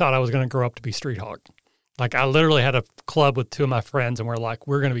 I thought I was going to grow up to be Street Hawk. Like, I literally had a club with two of my friends, and we're like,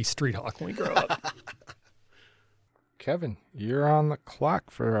 we're going to be Street Hawk when we grow up. Kevin, you're on the clock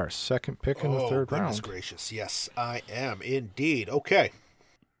for our second pick in the third round. Goodness gracious. Yes, I am indeed. Okay.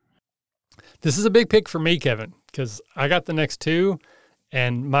 This is a big pick for me, Kevin, because I got the next two,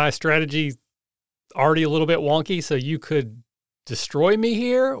 and my strategy already a little bit wonky, so you could destroy me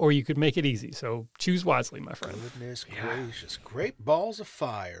here, or you could make it easy. So choose wisely, my friend. Goodness gracious. Great balls of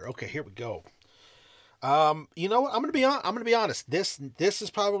fire. Okay, here we go. You know what? I'm gonna be honest. This is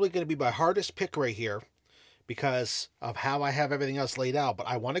probably gonna be my hardest pick right here because of how I have everything else laid out. But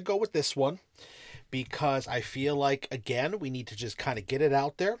I want to go with this one because I feel like, again, we need to just kind of get it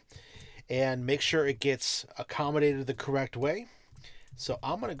out there and make sure it gets accommodated the correct way. So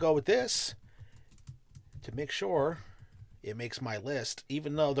I'm gonna go with this to make sure it makes my list,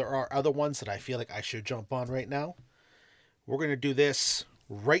 even though there are other ones that I feel like I should jump on right now. We're gonna do this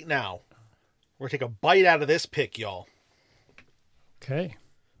right now. We're going to take a bite out of this pick, y'all. Okay.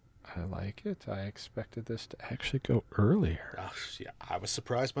 I like it. I expected this to actually go earlier. Yeah, I was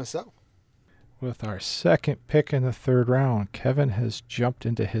surprised myself. With our second pick in the third round, Kevin has jumped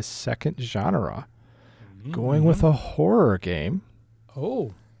into his second genre, going with a horror game.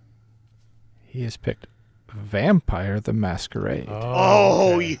 Oh. He has picked Vampire the Masquerade.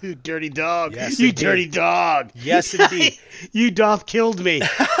 Oh, okay. you dirty dog. Yes, you indeed. dirty dog. Yes, indeed. You doth killed me.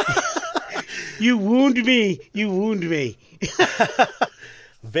 You wound me. You wound me.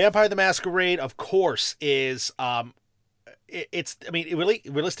 Vampire the Masquerade, of course, is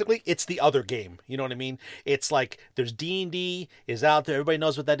realistically, it's the other game. You know what I mean? It's like there's D&D is out there. Everybody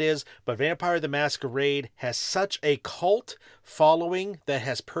knows what that is. But Vampire the Masquerade has such a cult following that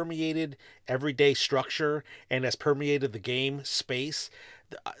has permeated everyday structure and has permeated the game space.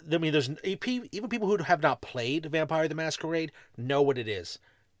 I mean, there's even people who have not played Vampire the Masquerade know what it is.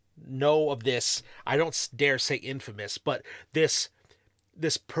 Know of this. I don't dare say infamous, but this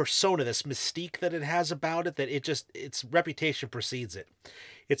persona, this mystique that it has about it, that its reputation precedes it.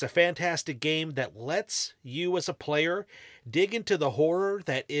 It's a fantastic game that lets you as a player dig into the horror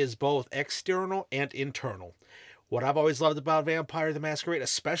that is both external and internal. What I've always loved about Vampire the Masquerade,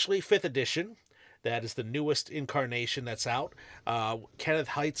 especially 5th edition, that is the newest incarnation that's out. Kenneth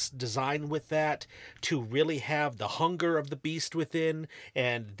Height's design with that to really have the hunger of the beast within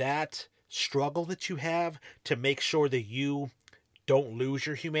and that struggle that you have to make sure that you don't lose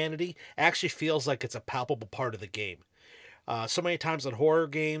your humanity actually feels like it's a palpable part of the game. So many times in horror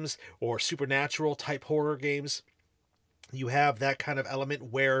games or supernatural type horror games, you have that kind of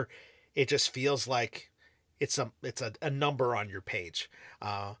element where it just feels like it's a number on your page.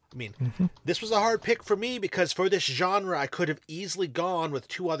 This was a hard pick for me because for this genre, I could have easily gone with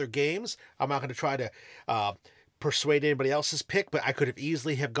 2 other games. I'm not going to try to persuade anybody else's pick, but I could have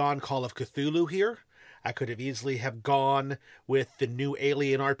easily have gone Call of Cthulhu here. I could have easily have gone with the new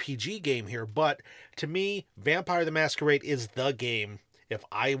Alien RPG game here. But to me, Vampire the Masquerade is the game if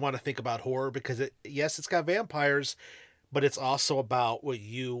I want to think about horror because it's got vampires, but it's also about what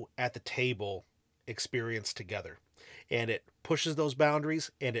you at the table experience together, and it pushes those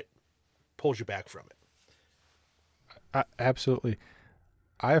boundaries and it pulls you back from it. Absolutely.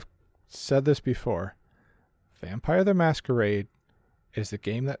 I've said this before. Vampire the Masquerade is the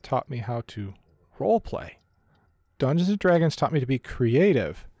game that taught me how to role play. Dungeons and Dragons taught me to be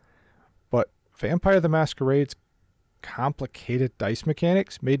creative, but Vampire the Masquerade's complicated dice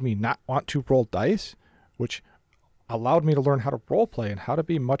mechanics made me not want to roll dice, which allowed me to learn how to role play and how to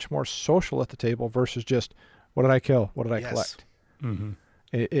be much more social at the table versus just, what did I kill? What did I collect? Mm-hmm.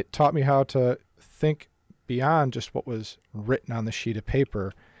 It taught me how to think beyond just what was written on the sheet of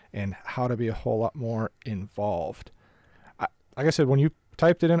paper and how to be a whole lot more involved. Like I said, when you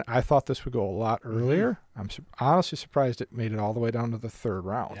typed it in, I thought this would go a lot earlier. I'm honestly surprised it made it all the way down to the 3rd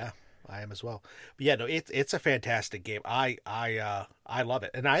round. Yeah, I am as well. But yeah, no, it's a fantastic game. I love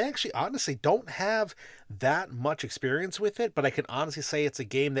it. And I actually honestly don't have that much experience with it, but I can honestly say it's a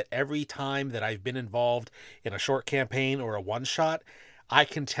game that every time that I've been involved in a short campaign or a one-shot, I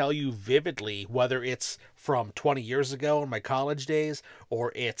can tell you vividly whether it's from 20 years ago in my college days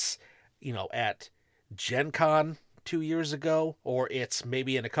or it's, at Gen Con 2 years ago, or it's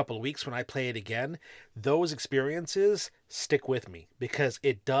maybe in a couple of weeks when I play it again. Those experiences stick with me because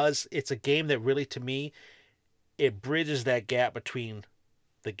it's a game that really, to me, it bridges that gap between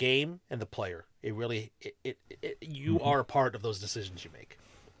the game and the player. It really, you are a part of those decisions you make.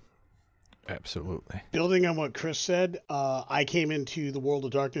 Absolutely. Building on what Chris said, I came into the World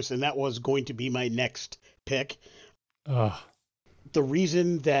of Darkness, and that was going to be my next pick. The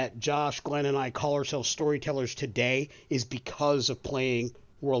reason that Josh, Glenn, and I call ourselves storytellers today is because of playing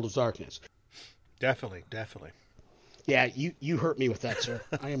World of Darkness. Definitely. Yeah, you hurt me with that, sir.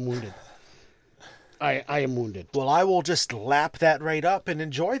 I am wounded. I am wounded. Well, I will just lap that right up and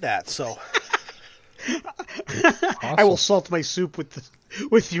enjoy that. So Awesome. I will salt my soup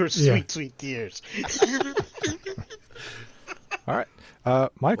with your sweet tears. All right.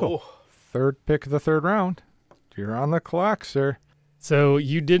 Michael, 3rd pick of the 3rd round. You're on the clock, sir. So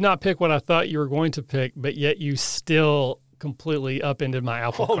you did not pick what I thought you were going to pick, but yet you still completely upended my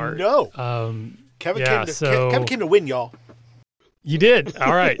apple cart. no. Kevin, Yeah, Kevin came to win, y'all. You did.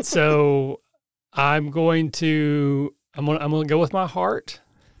 All right. So I'm going to go with my heart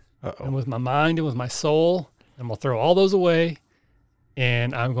and with my mind and with my soul. I'm going to throw all those away,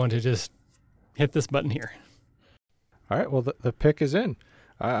 and I'm going to just hit this button here. All right, well, the pick is in.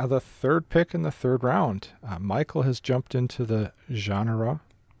 The third pick in the third round. Michael has jumped into the genre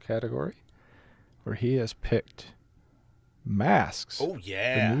category, where he has picked Masks. Oh,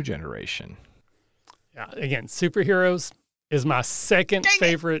 yeah. The new generation. Yeah, again, superheroes is my second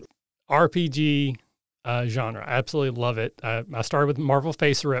favorite RPG genre. I absolutely love it. I started with Marvel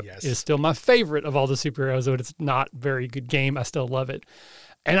Face Rip. Yes. It's still my favorite of all the superheroes, but it's not a very good game. I still love it.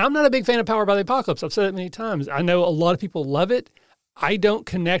 And I'm not a big fan of Powered by the Apocalypse. I've said it many times. I know a lot of people love it. I don't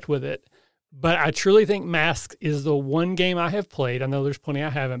connect with it. But I truly think Masks is the one game I have played. I know there's plenty I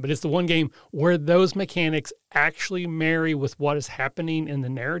haven't, but it's the one game where those mechanics actually marry with what is happening in the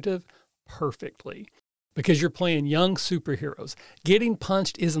narrative perfectly. Because you're playing young superheroes. Getting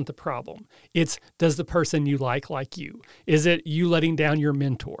punched isn't the problem. It's, does the person you like you? Is it you letting down your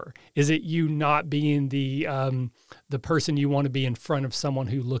mentor? Is it you not being the person you want to be in front of someone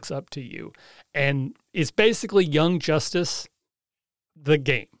who looks up to you? And it's basically Young Justice, the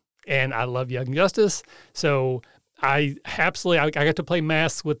game. And I love Young Justice. So I got to play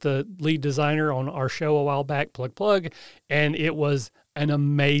Masks with the lead designer on our show a while back, Plug, and it was an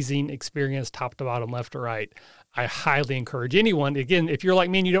amazing experience, top to bottom, left to right. I highly encourage anyone, again, if you're like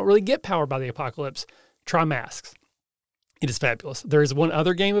me and you don't really get Powered by the Apocalypse, try Masks. It is fabulous. There's one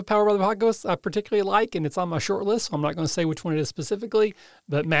other game of Powered by the Apocalypse I particularly like, and it's on my short list, so I'm not going to say which one it is specifically,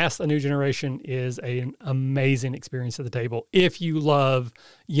 but Masks: A New Generation is an amazing experience at the table if you love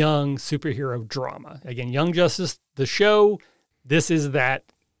young superhero drama. Again, Young Justice, the show, this is that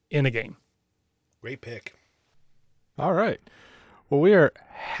in a game. Great pick. All right. Well, we are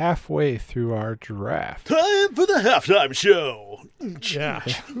halfway through our draft. Time for the halftime show. Yeah.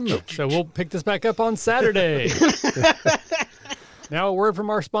 So we'll pick this back up on Saturday. Now a word from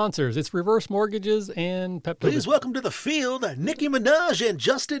our sponsors. It's Reverse Mortgages and Pepto. Please welcome to the field Nicki Minaj and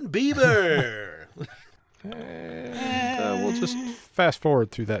Justin Bieber. And we'll just fast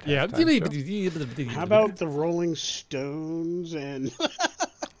forward through that. Yeah. halftime show. How about the Rolling Stones and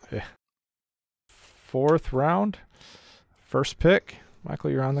Fourth round, first pick.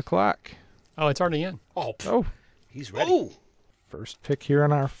 Michael, you're on the clock. Oh, it's already in. Oh, He's ready. oh, first pick here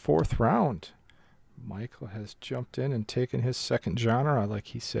in our fourth round. Michael has jumped in and taken his second genre like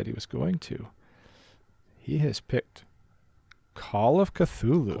he said he was going to. He has picked Call of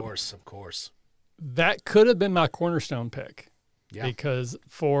Cthulhu. Of course. That could have been my cornerstone pick. Yeah. Because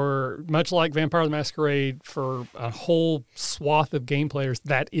for much like Vampire the Masquerade, for a whole swath of game players,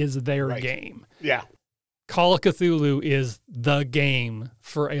 that is their game. yeah. Call of Cthulhu is the game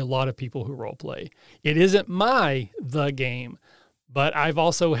for a lot of people who role play. It isn't the game, but I've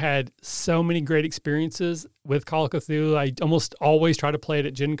also had so many great experiences with Call of Cthulhu. I almost always try to play it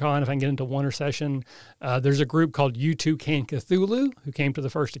at Gen Con if I can get into one session. There's a group called U2 Can Cthulhu who came to the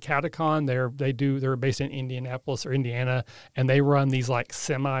first Acadecon. They're based in Indianapolis or Indiana, and they run these like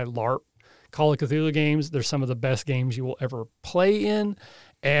semi-LARP Call of Cthulhu games. They're some of the best games you will ever play in.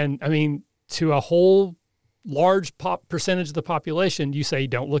 And I mean, to a whole large percentage of the population, you say,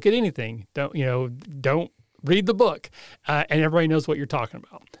 don't look at anything. Don't read the book. And everybody knows what you're talking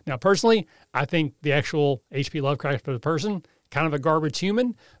about. Now, personally, I think the actual H.P. Lovecraft as a person, kind of a garbage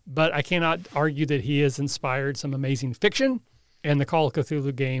human, but I cannot argue that he has inspired some amazing fiction. And the Call of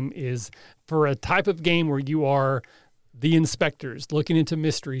Cthulhu game is for a type of game where you are the inspectors looking into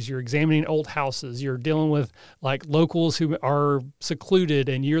mysteries. You're examining old houses. You're dealing with like locals who are secluded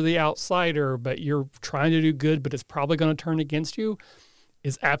and you're the outsider, but you're trying to do good, but it's probably going to turn against you.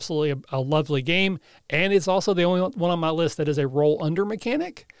 Is absolutely a lovely game. And it's also the only one on my list that is a roll under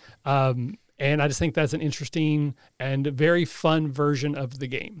mechanic. And I just think that's an interesting and very fun version of the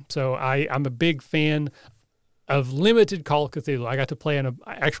game. So I'm a big fan of limited Call of Cthulhu. I got to play in an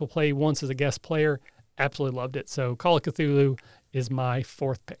actual play once as a guest player. Absolutely loved it. So Call of Cthulhu is my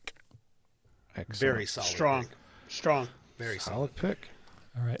fourth pick. Excellent. Very solid. Strong. Very Solid pick.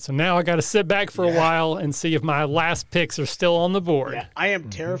 All right. So now I got to sit back for a while and see if my last picks are still on the board. Yeah, I am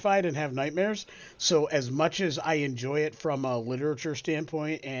terrified and have nightmares. So as much as I enjoy it from a literature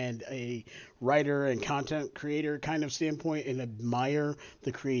standpoint and a writer and content creator kind of standpoint and admire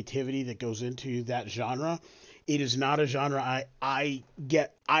the creativity that goes into that genre, it is not a genre I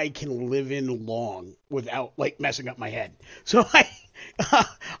can live in long without like messing up my head. So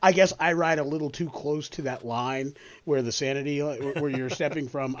I guess I ride a little too close to that line where the sanity, where you're stepping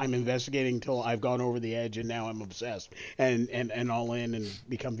from, I'm investigating till I've gone over the edge and now I'm obsessed and all in and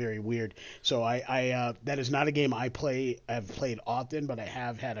become very weird. So that is not a game I've played often, but I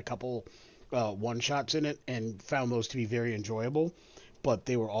have had a couple one shots in it and found those to be very enjoyable. But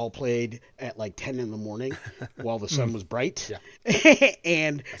they were all played at like 10 in the morning while the sun was bright. Yeah.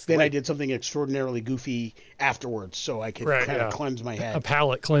 And then I did something extraordinarily goofy afterwards so I could kind of cleanse my head. A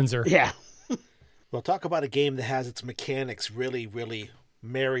palate cleanser. Yeah. Well, talk about a game that has its mechanics really, really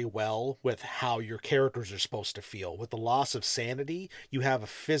marry well with how your characters are supposed to feel. With the loss of sanity, you have a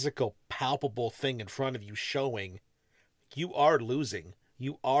physical, palpable thing in front of you showing you are losing.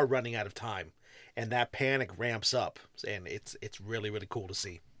 You are running out of time. And that panic ramps up, and it's really, really cool to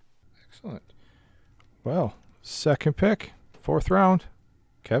see. Excellent. Well, second pick, fourth round.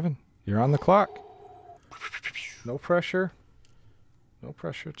 Kevin, you're on the clock. No pressure. No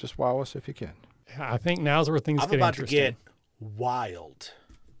pressure. Just wow us if you can. I think now's where things get interesting. I'm about to get wild.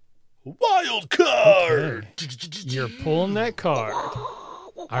 Wild card! Okay. You're pulling that card.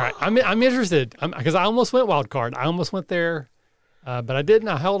 All right, I'm interested because I almost went wild card. I almost went there. But I didn't.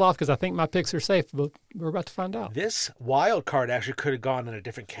 I held off because I think my picks are safe, but we're about to find out. This wild card actually could have gone in a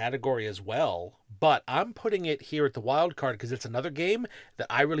different category as well, but I'm putting it here at the wild card because it's another game that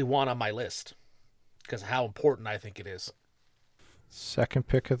I really want on my list because of how important I think it is. Second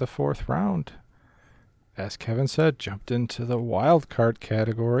pick of the fourth round. As Kevin said, jumped into the wild card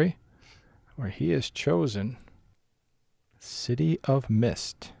category where he has chosen City of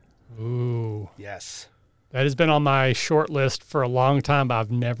Mist. Ooh. Yes. That has been on my short list for a long time, but I've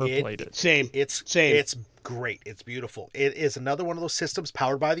never played it. Same. It's great. It's beautiful. It is another one of those systems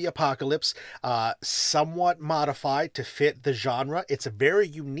powered by the apocalypse, somewhat modified to fit the genre. It's a very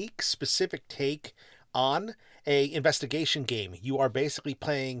unique, specific take on a investigation game. You are basically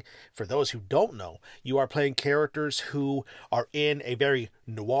playing, for those who don't know, you are playing characters who are in a very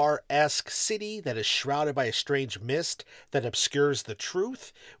noir-esque city that is shrouded by a strange mist that obscures the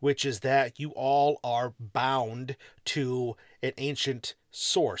truth, which is that you all are bound to an ancient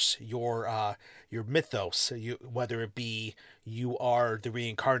source, your mythos, whether it be you are the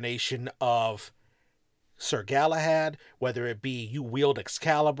reincarnation of Sir Galahad, whether it be you wield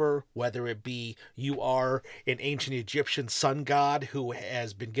Excalibur, whether it be you are an ancient Egyptian sun god who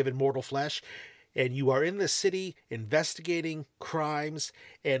has been given mortal flesh, and you are in this city investigating crimes.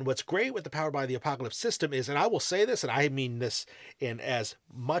 And what's great with the Powered by the Apocalypse system is, and I will say this, and I mean this in as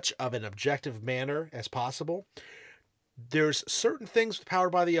much of an objective manner as possible, there's certain things with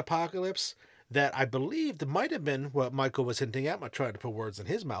Powered by the Apocalypse that I believed might have been what Michael was hinting at. I'm not trying to put words in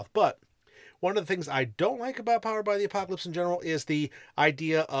his mouth, but one of the things I don't like about Powered by the Apocalypse in general is the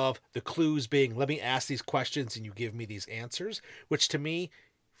idea of the clues being, let me ask these questions and you give me these answers, which to me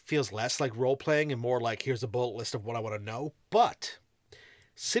feels less like role-playing and more like, here's a bullet list of what I want to know. But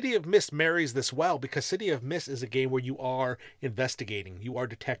City of Mist marries this well because City of Mist is a game where you are investigating, you are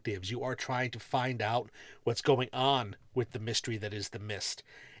detectives, you are trying to find out what's going on with the mystery that is the mist.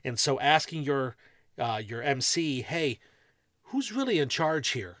 And so asking your MC, hey, who's really in charge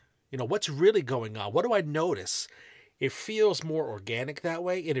here? You know, what's really going on? What do I notice? It feels more organic that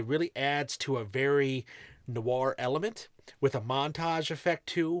way, and it really adds to a very noir element with a montage effect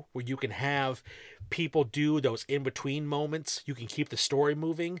too, where you can have people do those in-between moments. You can keep the story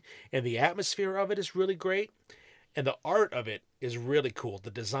moving, and the atmosphere of it is really great, and the art of it is really cool. The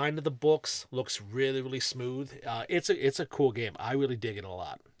design of the books looks really, really smooth. It's a cool game. I really dig it a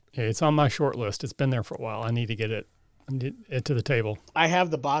lot. Yeah, it's on my short list. It's been there for a while. I need to get it to the table. I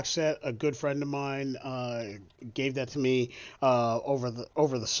have the box set. A good friend of mine gave that to me over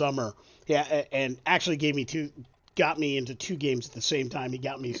the summer. Yeah, and actually got me into two games at the same time. He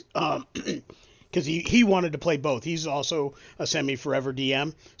got me because he wanted to play both. He's also a semi-forever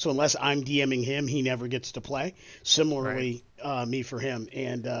DM, so unless I'm DMing him, he never gets to play. Similarly, right. Me for him,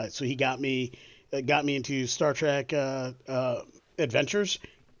 and so he got me into Star Trek Adventures.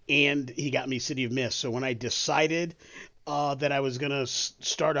 And he got me City of Mist. So when I decided that I was going to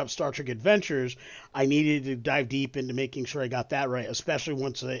start up Star Trek Adventures, I needed to dive deep into making sure I got that right, especially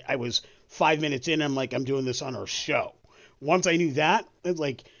once I was 5 minutes in. I'm like, I'm doing this on our show. Once I knew that, it's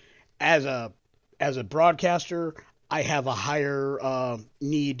like, as a broadcaster, I have a higher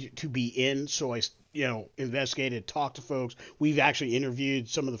need to be in. So I investigated, talked to folks. We've actually interviewed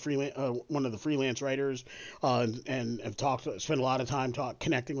some of the one of the freelance writers, and have spent a lot of time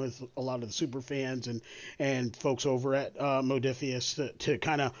connecting with a lot of the super fans and folks over at Modifius to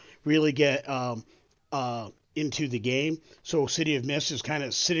kind of really get into the game. So City of Mist is kind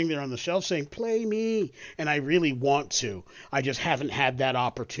of sitting there on the shelf saying, play me. And I really want to. I just haven't had that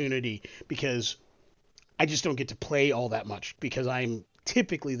opportunity because I just don't get to play all that much because I'm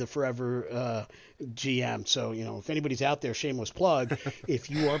typically the forever GM. So, if anybody's out there, shameless plug, if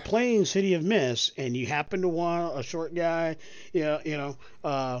you are playing City of Mist and you happen to want a short guy,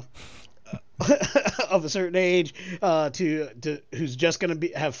 of a certain age, to who's just going to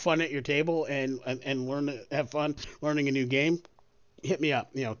have fun at your table and have fun learning a new game, hit me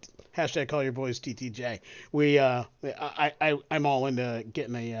up. Hashtag call your boys TTJ. I'm all into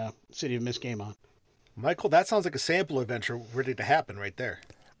getting a City of Mist game on. Michael, that sounds like a sample adventure ready to happen right there.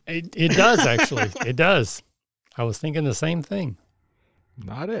 It does, actually. It does. I was thinking the same thing.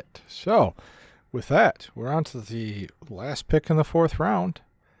 Not it. So, with that, we're on to the last pick in the 4th round.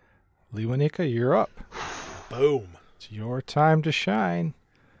 Lewanika, you're up. Boom. It's your time to shine.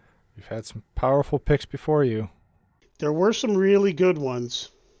 You've had some powerful picks before you. There were some really good ones.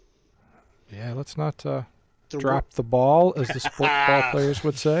 Yeah, let's not drop the ball, as the sports ball players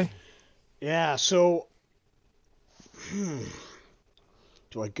would say. Yeah, so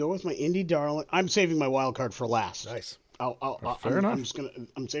do I go with my indie darling? I'm saving my wild card for last. Nice. Fair enough.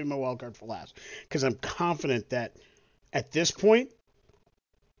 I'm saving my wild card for last because I'm confident that at this point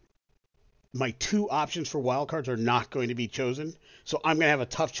my 2 options for wild cards are not going to be chosen. So I'm going to have a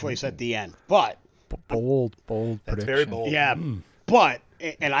tough choice at the end. But bold prediction. That's very bold. Yeah, but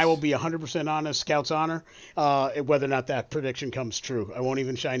and I will be 100% honest, Scout's honor, whether or not that prediction comes true. I won't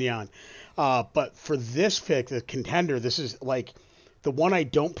even shine you on. But for this pick, the contender, this is like the one I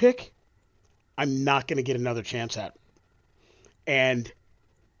don't pick, I'm not going to get another chance at. And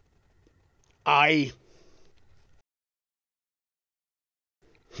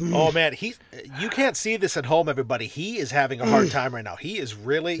Oh man, you can't see this at home, everybody. He is having a hard time right now. He is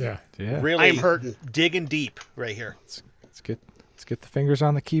really really I'm hurting. Digging deep right here. Let's get the fingers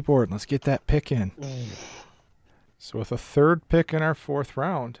on the keyboard and let's get that pick in. So with a 3rd pick in our 4th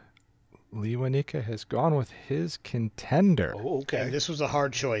round, Lewanika has gone with his contender. Oh, okay. And this was a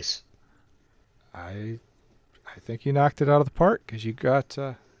hard choice. I think you knocked it out of the park because you got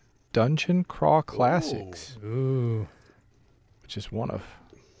Dungeon Crawl Classics. Ooh. Which is one of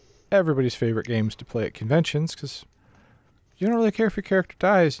everybody's favorite games to play at conventions because you don't really care if your character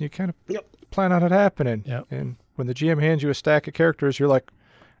dies and you kind of plan on it happening. Yep. And when the GM hands you a stack of characters, you're like,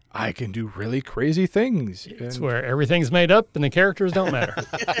 I can do really crazy things. It's where everything's made up and the characters don't matter.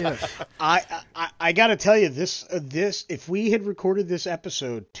 I got to tell you, this if we had recorded this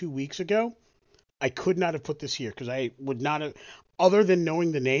episode 2 weeks ago, I could not have put this here because I would not have, other than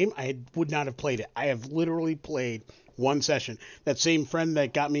knowing the name, would not have played it. I have literally played one session. That same friend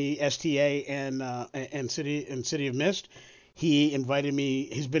that got me STA and City of Mist,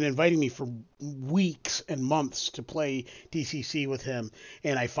 he's been inviting me for weeks and months to play DCC with him,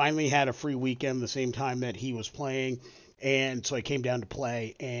 and I finally had a free weekend the same time that he was playing, and so I came down to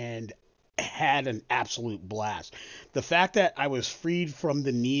play and had an absolute blast. The fact that I was freed from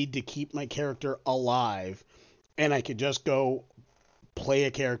the need to keep my character alive and I could just go play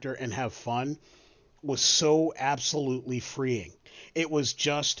a character and have fun was so absolutely freeing. It was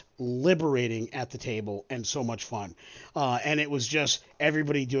just liberating at the table and so much fun. And it was just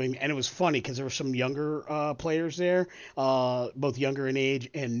everybody doing, and it was funny because there were some younger players there, both younger in age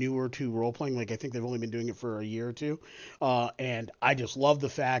and newer to role-playing. Like I think they've only been doing it for a year or two. And I just love the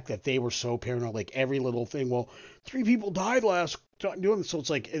fact that they were so paranoid, like every little thing. Well, 3 people died last time doing this. So it's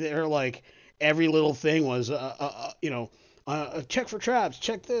like, they're like, every little thing was, check for traps,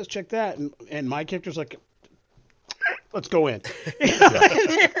 check this, check that. And my character's like, let's go in.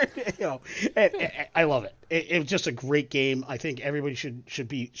 I love it. It was just a great game. I think everybody should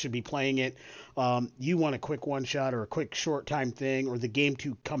be playing it. You want a quick one shot or a quick short time thing, or the game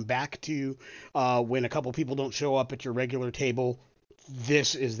to come back to when a couple people don't show up at your regular table.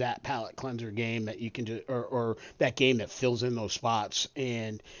 This is that palate cleanser game that you can do, or that game that fills in those spots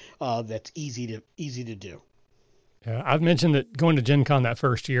and that's easy to do. Yeah, I've mentioned that going to Gen Con that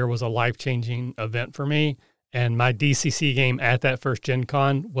first year was a life-changing event for me. And my DCC game at that first Gen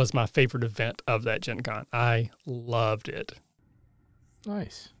Con was my favorite event of that Gen Con. I loved it.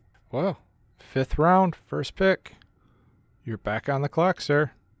 Nice. Well, 5th round, first pick. You're back on the clock,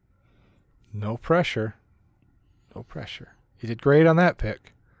 sir. No pressure. No pressure. You did great on that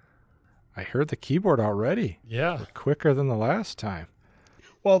pick. I heard the keyboard already. Yeah. Quicker than the last time.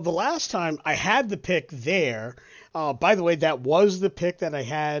 Well, the last time I had the pick there. By the way, that was the pick that I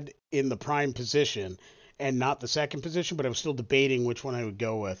had in the prime position and not the second position, but I was still debating which one I would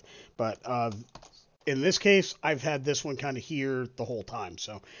go with. But in this case, I've had this one kind of here the whole time.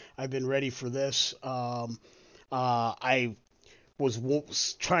 So I've been ready for this. I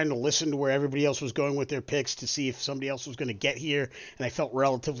was trying to listen to where everybody else was going with their picks to see if somebody else was going to get here, and I felt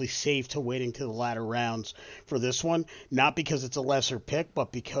relatively safe to waiting to the latter rounds for this one. Not because it's a lesser pick,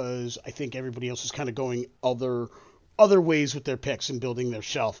 but because I think everybody else is kind of going other ways with their picks and building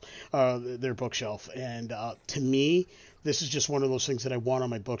their bookshelf. And to me, this is just one of those things that I want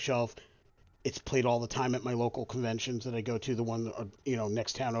on my bookshelf. It's played all the time at my local conventions that I go to, the one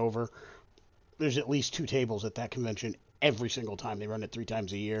next town over. There's at least 2 tables at that convention every single time. They run it 3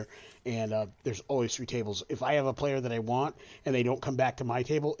 times a year, and there's always 3 tables. If I have a player that I want and they don't come back to my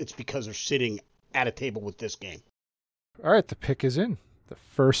table, it's because they're sitting at a table with this game. All right, the pick is in. The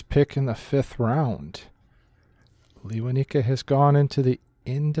first pick in the 5th round. Lee Wanika has gone into the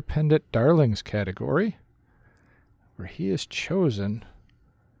Independent Darlings category, where he has chosen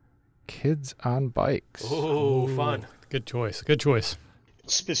Kids on Bikes. Oh, fun. Good choice. Good choice.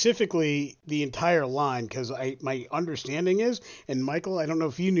 Specifically, the entire line, because my understanding is, and Michael, I don't know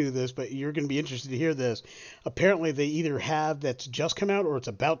if you knew this, but you're going to be interested to hear this. Apparently, they either have that's just come out or it's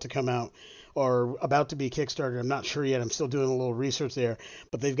about to come out or about to be Kickstarter. I'm not sure yet. I'm still doing a little research there,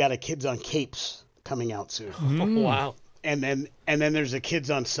 but they've got a Kids on Capes coming out soon. Wow. And then there's a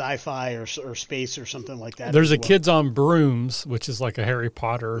Kids on Sci-Fi or Space or something like that. There's a Kids on Brooms, which is like a Harry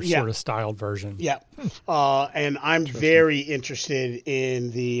Potter sort of styled version. Yeah. And I'm very interested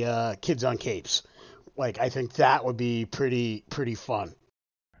in the Kids on Capes. Like, I think that would be pretty fun.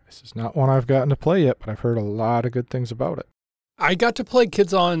 This is not one I've gotten to play yet, but I've heard a lot of good things about it. I got to play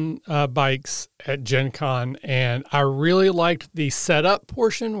Kids on Bikes at Gen Con, and I really liked the setup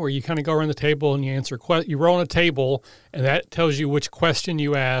portion where you kind of go around the table and you answer you roll on a table, and that tells you which question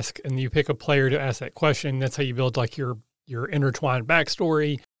you ask, and you pick a player to ask that question. That's how you build like your intertwined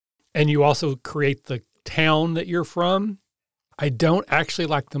backstory, and you also create the town that you're from. I don't actually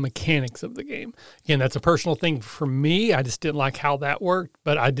like the mechanics of the game. Again, that's a personal thing for me. I just didn't like how that worked,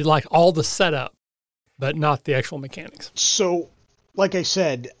 but I did like all the setup, but not the actual mechanics. So, like I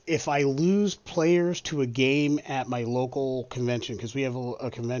said, if I lose players to a game at my local convention, because we have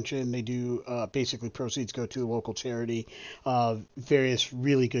a convention, they do basically proceeds go to a local charity, various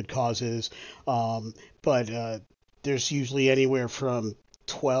really good causes, but there's usually anywhere from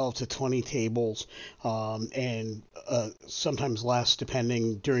 12 to 20 tables, and sometimes less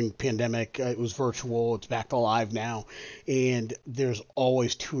depending. During pandemic, it was virtual. It's back to live now, and there's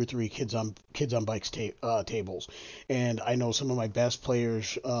always 2 or 3 kids on bikes tables. And I know some of my best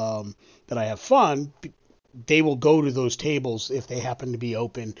players that I have fun. They will go to those tables if they happen to be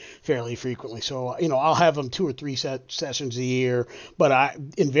open fairly frequently. So, I'll have them 2 or 3 sessions a year, but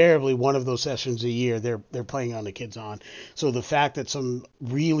invariably one of those sessions a year, they're playing on the Kids on. So the fact that some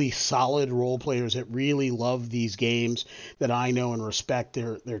really solid role players that really love these games, that I know and respect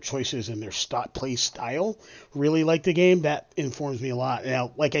their choices and their play style, really like the game, that informs me a lot.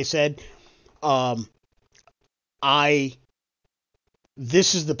 Now, like I said,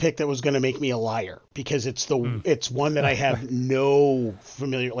 this is the pick that was going to make me a liar, because it's one that I have no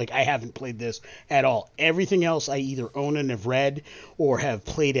familiar, like I haven't played this at all. Everything else I either own and have read, or have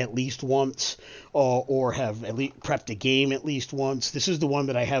played at least once, or have at least prepped a game at least once. This is the one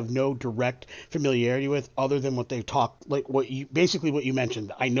that I have no direct familiarity with, other than what they've talked, like what you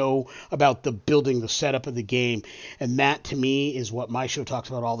mentioned. I know about the building, the setup of the game, and that to me is what my show talks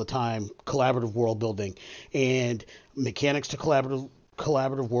about all the time: collaborative world building and mechanics to collaborative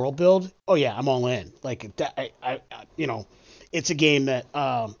world build. Oh yeah, I'm all in. Like that, it's a game that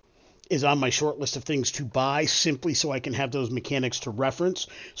is on my short list of things to buy, simply so I can have those mechanics to reference,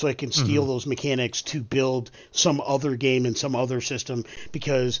 so I can steal those mechanics to build some other game in some other system,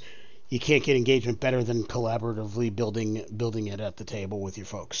 because you can't get engagement better than collaboratively building it at the table with your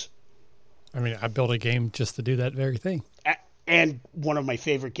folks. I mean, I built a game just to do that very thing. And one of my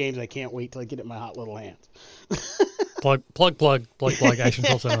favorite games. I can't wait till I get it in my hot little hands. Plug, Action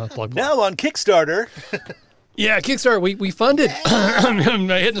Pulse, plug. Now on Kickstarter. Yeah, Kickstarter, we funded. Hitting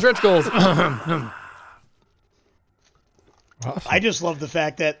the stretch goals. Awesome. I just love the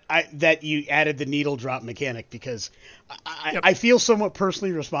fact that you added the needle drop mechanic, because I feel somewhat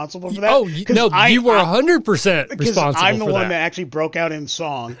personally responsible for that. Oh, no, you were 100% responsible because I'm the for one that. that actually broke out in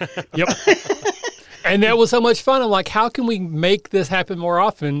song. Yep. And that was so much fun. I'm like, how can we make this happen more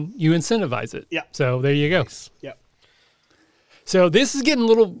often? You incentivize it. Yeah. So there you go. Yep. So this is getting a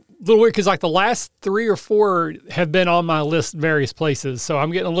little weird, because like the last 3 or 4 have been on my list various places. So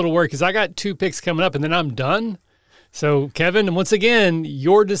I'm getting a little worried, because I got 2 picks coming up and then I'm done. So Kevin, and once again,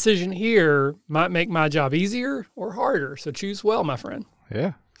 your decision here might make my job easier or harder. So choose well, my friend.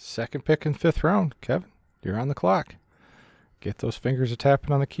 Yeah. Second pick in 5th round. Kevin, you're on the clock. Get those fingers a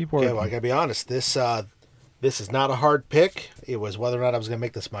tapping on the keyboard. Yeah, well, I gotta be honest. This This is not a hard pick. It was whether or not I was going to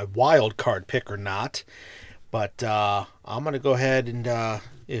make this my wild card pick or not. But I'm going to go ahead and,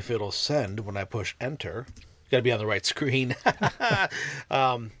 if it'll send when I push enter, got to be on the right screen.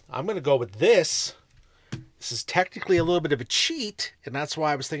 I'm going to go with this. This is technically a little bit of a cheat, and that's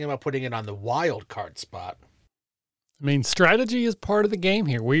why I was thinking about putting it on the wild card spot. I mean, strategy is part of the game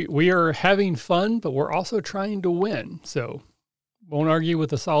here. We are having fun, but we're also trying to win. So won't argue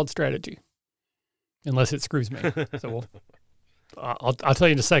with a solid strategy unless it screws me. So I'll tell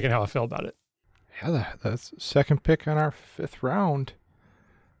you in a second how I feel about it. Yeah, that's the second pick on our 5th round.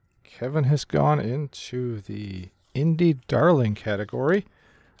 Kevin has gone into the Indie Darling category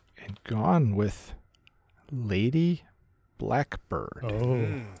and gone with Lady Blackbird.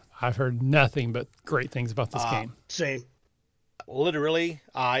 Oh, I've heard nothing but great things about this game. Same. Literally,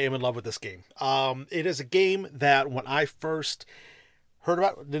 I am in love with this game. It is a game that when I first heard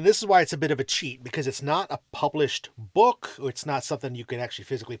about, and this is why it's a bit of a cheat, because it's not a published book. It's not something you can actually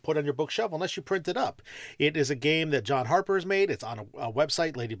physically put on your bookshelf unless you print it up. It is a game that John Harper has made. It's on a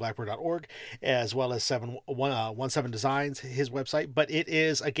website, ladyblackbird.org, as well as 17 Designs, his website. But it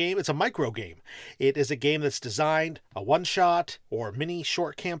is a game, it's a micro game. It is a game that's designed a one-shot or mini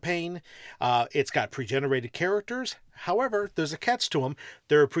short campaign. It's got pre-generated characters. However, there's a catch to them.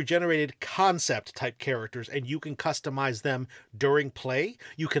 They're pre-generated concept type characters, and you can customize them during play.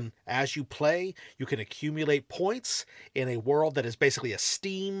 You can, as you play, you can accumulate points in a world that is basically a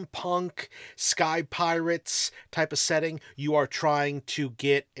steampunk, sky pirates type of setting. You are trying to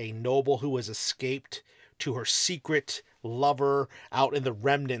get a noble who has escaped to her secret lover out in the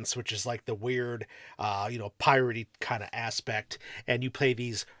remnants, which is like the weird, piratey kind of aspect. And you play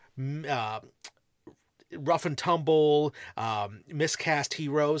these rough and tumble, miscast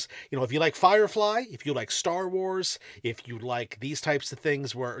heroes. If you like Firefly, if you like Star Wars, if you like these types of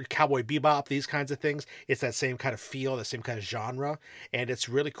things where Cowboy Bebop, these kinds of things, it's that same kind of feel, the same kind of genre, and it's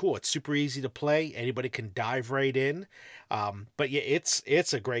really cool. It's super easy to play. Anybody can dive right in. But yeah,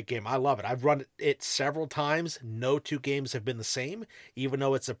 it's a great game. I love it. I've run it several times. No two games have been the same, even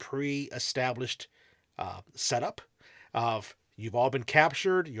though it's a pre-established setup of you've all been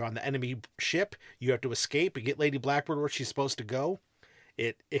captured. You're on the enemy ship. You have to escape and get Lady Blackbird where she's supposed to go.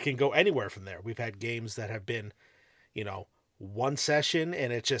 It can go anywhere from there. We've had games that have been, one session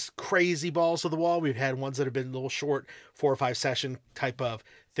and it's just crazy balls to the wall. We've had ones that have been a little short, 4 or 5 session type of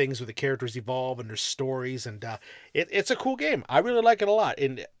things where the characters evolve and there's stories, and it's a cool game. I really like it a lot.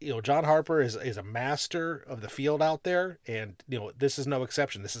 And John Harper is a master of the field out there, and this is no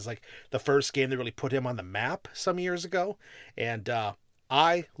exception. This is like the first game that really put him on the map some years ago, and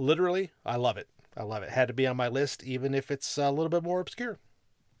I love it. I love it. Had to be on my list, even if it's a little bit more obscure.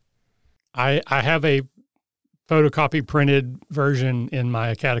 I have a photocopy printed version in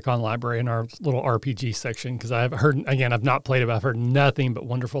my Catacon library in our little RPG section, because I've not played it, but I've heard nothing but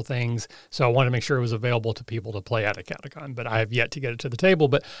wonderful things. So I wanted to make sure it was available to people to play at a Catacon, but I have yet to get it to the table.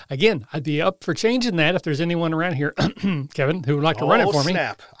 But again, I'd be up for changing that if there's anyone around here, Kevin, who would like to run it for me.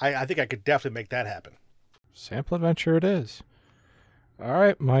 Snap. I think I could definitely make that happen. Sample adventure it is. All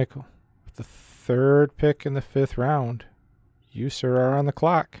right, Michael. The 3rd pick in the 5th round. You, sir, are on the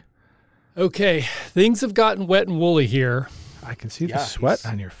clock. Okay, things have gotten wet and woolly here. I can see the sweat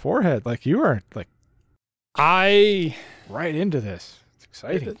on your forehead. Like you are right into this. It's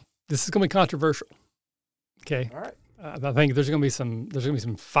exciting. This is going to be controversial. Okay. All right. I think there's going to be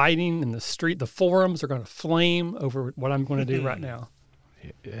some fighting in the street. The forums are going to flame over what I'm going to do right now.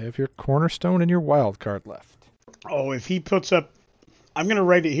 You have your cornerstone and your wild card left. Oh, if he puts up, I'm going to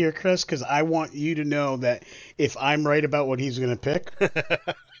write it here, Chris, because I want you to know that if I'm right about what he's going to pick.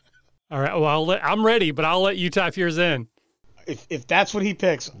 All right. Well, I'm ready, but I'll let you type yours in. If that's what he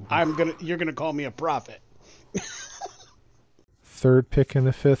picks, you're gonna call me a prophet. 3rd pick in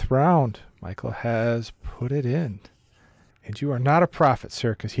the 5th round. Michael has put it in, and you are not a prophet,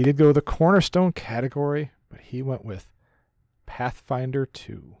 sir, because he did go the cornerstone category, but he went with Pathfinder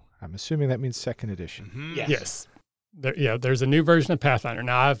 2. I'm assuming that means 2nd edition. Mm-hmm. Yes. There's a new version of Pathfinder.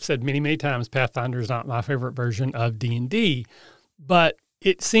 Now, I've said many, many times Pathfinder is not my favorite version of D&D, but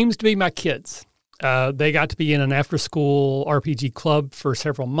it seems to be my kids. They got to be in an after-school RPG club for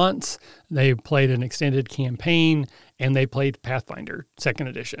several months. They played an extended campaign, and they played Pathfinder 2nd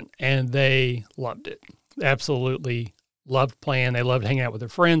edition, and they loved it. Absolutely loved playing. They loved hanging out with their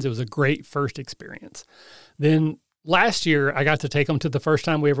friends. It was a great first experience. Then last year, I got to take them to the first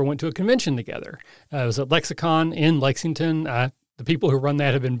time we ever went to a convention together. It was at Lexicon in Lexington. The people who run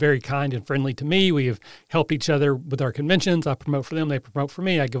that have been very kind and friendly to me. We have helped each other with our conventions. I promote for them. They promote for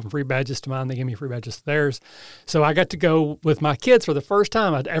me. I give them free badges to mine. They give me free badges to theirs. So I got to go with my kids for the first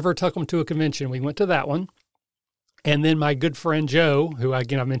time I'd ever took them to a convention. We went to that one. And then my good friend Joe, who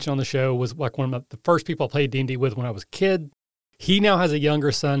again I mentioned on the show, was like one of the first people I played D&D with when I was a kid. He now has a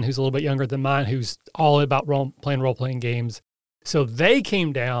younger son who's a little bit younger than mine, who's all about role-playing games. So they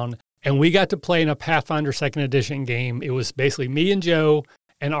came down and we got to play in a Pathfinder 2nd Edition game. It was basically me and Joe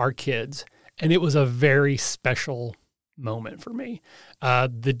and our kids. And it was a very special moment for me.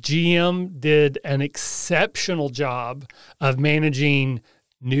 The GM did an exceptional job of managing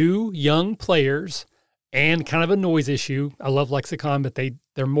new young players and kind of a noise issue. I love Lexicon, but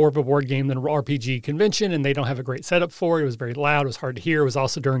they're more of a board game than an RPG convention, and they don't have a great setup for it. It was very loud. It was hard to hear. It was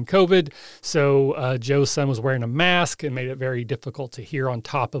also during COVID. So Joe's son was wearing a mask and made it very difficult to hear on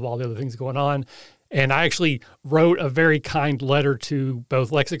top of all the other things going on. And I actually wrote a very kind letter to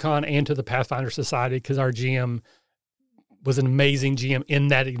both Lexicon and to the Pathfinder Society because our GM was an amazing GM in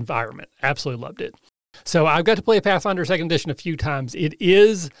that environment. Absolutely loved it. So I've got to play Pathfinder 2nd Edition a few times. It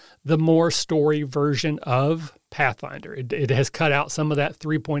is the more story version of Pathfinder. It has cut out some of that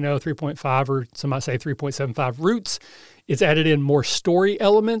 3.0, 3.5, or some might say 3.75 roots. It's added in more story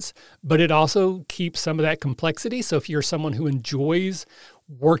elements, but it also keeps some of that complexity. So if you're someone who enjoys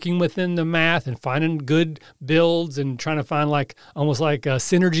working within the math and finding good builds and trying to find almost like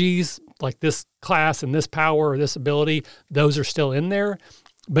synergies, like this class and this power or this ability, those are still in there.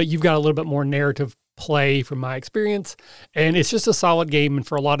 But you've got a little bit more narrative play from my experience. And it's just a solid game. And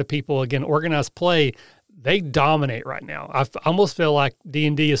for a lot of people, again, organized play, they dominate right now. I almost feel like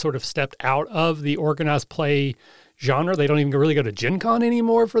D&D has sort of stepped out of the organized play genre. They don't even really go to Gen Con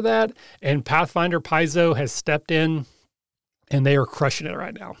anymore for that. And Pathfinder Paizo has stepped in and they are crushing it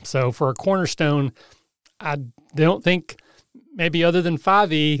right now. So for a cornerstone, I don't think maybe other than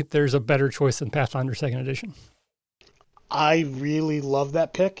 5e, there's a better choice than Pathfinder 2nd Edition. I really love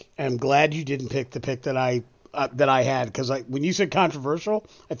that pick. I'm glad you didn't pick the pick that I had, because when you said controversial,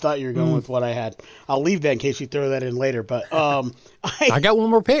 I thought you were going with what I had. I'll leave that in case you throw that in later. But I got one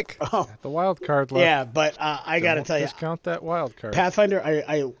more pick. The wild card left. Yeah, but I got to tell you, discount that wild card. Pathfinder,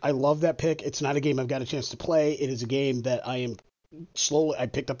 I love that pick. It's not a game I've got a chance to play. It is a game that I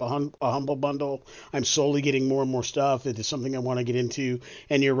picked up a Humble Bundle. I'm slowly getting more and more stuff. It is something I want to get into.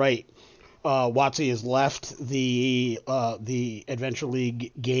 And you're right. WotC has left the Adventure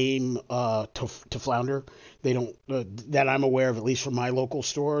League game to flounder. They don't that I'm aware of, at least from my local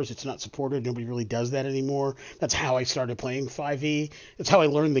stores. It's not supported. Nobody really does that anymore. That's how I started playing 5e. That's how I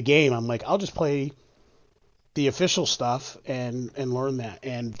learned the game. I'm like, I'll just play the official stuff and learn that.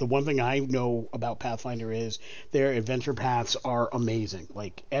 And the one thing I know about Pathfinder is their adventure paths are amazing.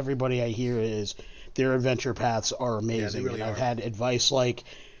 Like, everybody I hear is their adventure paths are amazing. Yeah, they really I've are. had advice like,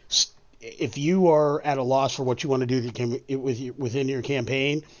 if you are at a loss for what you want to do within your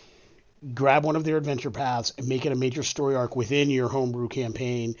campaign, grab one of their adventure paths and make it a major story arc within your homebrew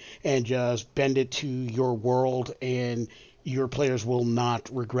campaign and just bend it to your world, and your players will not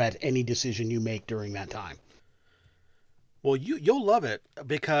regret any decision you make during that time. Well, you'll love it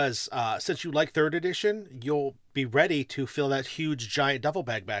because since you like 3rd edition, you'll be ready to fill that huge giant duffel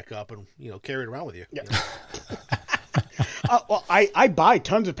bag back up and carry it around with you. Yeah. Well, I buy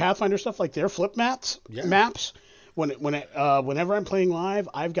tons of Pathfinder stuff, like their flip maps. Whenever I'm playing live,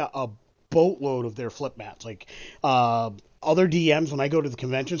 I've got a boatload of their flip maps. Like other DMs, when I go to the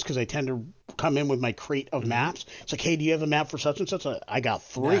conventions, because I tend to come in with my crate of maps. It's like, hey, do you have a map for such and such? I got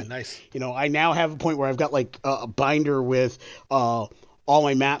 3. Yeah, nice. I now have a point where I've got like a binder with all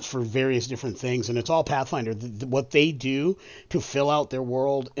my maps for various different things, and it's all Pathfinder. What they do to fill out their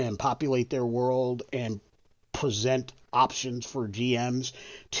world and populate their world and present options for GMs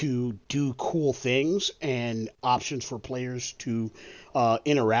to do cool things and options for players to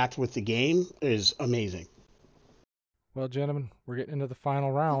interact with the game is amazing. Well, gentlemen, we're getting into the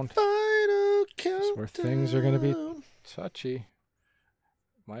final round. Final countdown. That's where things are going to be touchy.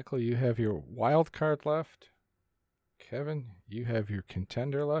 Michael, you have your wild card left. Kevin, you have your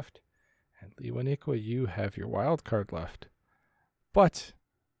contender left. And Lee Waniqua, you have your wild card left. But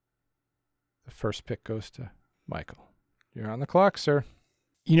the first pick goes to Michael. You're on the clock, sir.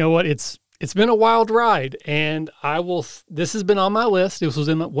 You know what? It's been a wild ride, and this has been on my list. This was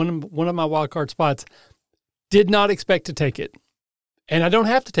in one of my wild card spots. Did not expect to take it. And I don't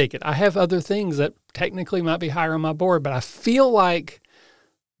have to take it. I have other things that technically might be higher on my board, but I feel like,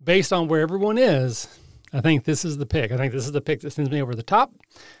 based on where everyone is, I think this is the pick. I think this is the pick that sends me over the top.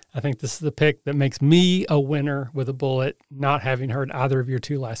 I think this is the pick that makes me a winner with a bullet, not having heard either of your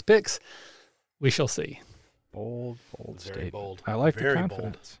 2 last picks. We shall see. Bold Very statement. bold. I like Very the bold.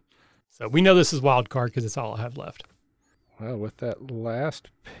 confidence. So we know this is wild card because it's all I have left. Well, with that last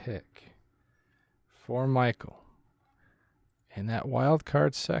pick for Michael, in that wild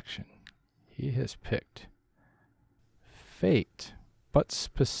card section, he has picked Fate, but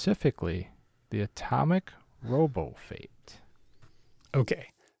specifically the Atomic Robo Fate. Okay.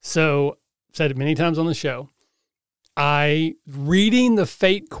 So, said it many times on the show, reading the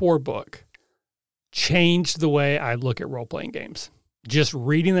Fate core book changed the way I look at role-playing games. Just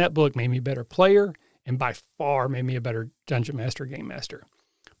reading that book made me a better player and by far made me a better dungeon master, game master.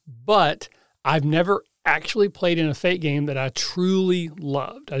 But I've never actually played in a Fate game that I truly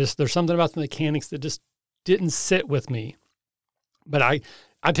loved. There's something about the mechanics that just didn't sit with me. But I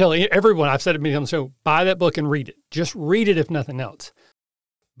tell everyone, I've said it many times on the show, buy that book and read it. Just read it if nothing else.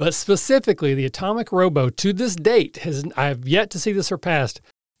 But specifically, the Atomic Robo, to this date, I have yet to see this surpassed,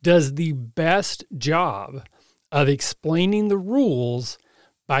 does the best job of explaining the rules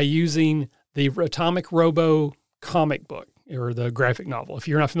by using the Atomic Robo comic book or the graphic novel. If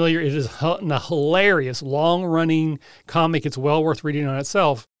you're not familiar, it is a hilarious, long-running comic. It's well worth reading on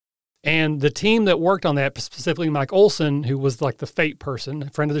itself. And the team that worked on that, specifically Mike Olson, who was like the Fate person,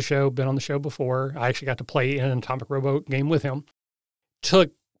 a friend of the show, been on the show before. I actually got to play in an Atomic Robo game with him,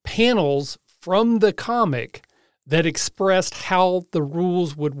 took panels from the comic that expressed how the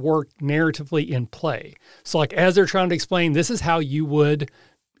rules would work narratively in play. So like as they're trying to explain, this is how you would,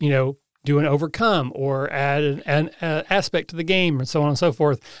 do an overcome or add an aspect to the game and so on and so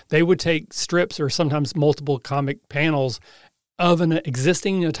forth. They would take strips or sometimes multiple comic panels of an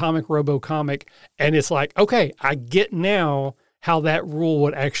existing Atomic Robo comic. And it's like, okay, I get now how that rule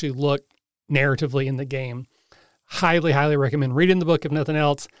would actually look narratively in the game. Highly, highly recommend reading the book if nothing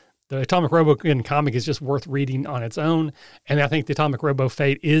else. The Atomic Robo comic is just worth reading on its own. And I think the Atomic Robo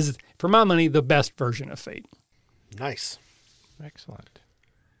Fate is, for my money, the best version of Fate. Nice. Excellent.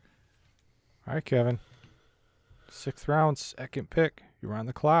 All right, Kevin. 6th round, second pick. You're on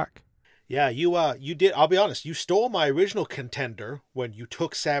the clock. Yeah, you did. I'll be honest. You stole my original contender when you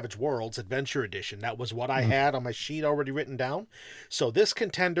took Savage Worlds Adventure Edition. That was what I had on my sheet already written down. So this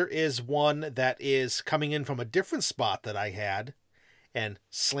contender is one that is coming in from a different spot that I had and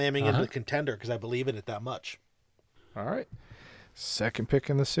slamming into the contender because I believe in it that much. All right. Second pick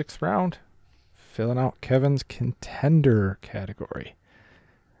in the 6th round. Filling out Kevin's contender category.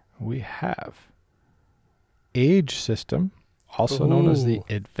 We have Age System, also known as the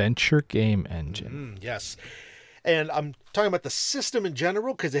Adventure Game Engine. Yes. And I'm talking about the system in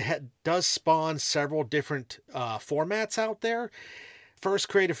general because it does spawn several different formats out there. First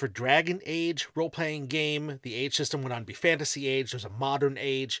created for Dragon Age role-playing game. The Age system went on to be Fantasy Age. There's a Modern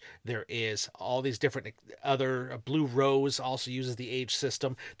Age. There is all these different other... Blue Rose also uses the Age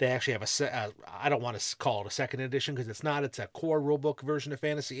system. They actually have I don't want to call it a second edition because it's not. It's a core rulebook version of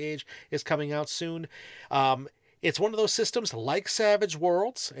Fantasy Age. Is coming out soon. It's one of those systems like Savage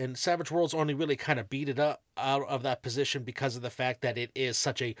Worlds, and Savage Worlds only really kind of beat it up out of that position because of the fact that it is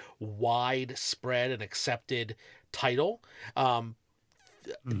such a widespread and accepted title.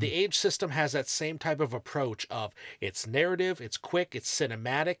 The Age system has that same type of approach of it's narrative, it's quick, it's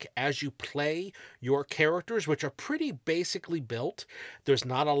cinematic as you play your characters, which are pretty basically built. There's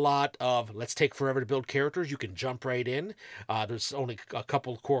not a lot of let's take forever to build characters. You can jump right in. There's only a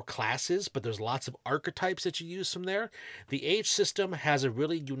couple core classes, but there's lots of archetypes that you use from there. The Age system has a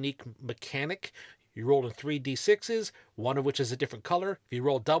really unique mechanic. You roll in 3d6s, one of which is a different color. If you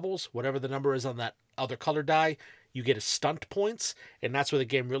roll doubles, whatever the number is on that other color die, you get a stunt points, and that's where the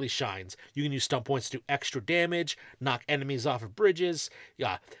game really shines. You can use stunt points to do extra damage, knock enemies off of bridges,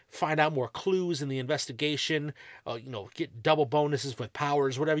 find out more clues in the investigation, get double bonuses with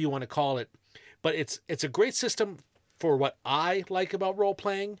powers, whatever you want to call it. But it's a great system for what I like about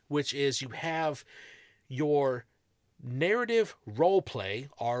role-playing, which is you have your narrative role play,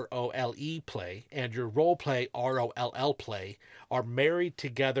 R-O-L-E play, and your role play, R-O-L-L play, are married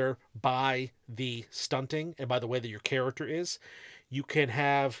together by the stunting and by the way that your character is. You can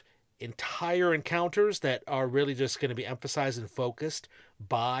have entire encounters that are really just going to be emphasized and focused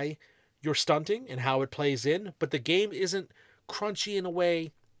by your stunting and how it plays in, but the game isn't crunchy in a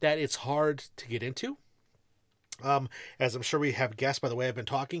way that it's hard to get into. As I'm sure we have guessed by the way I've been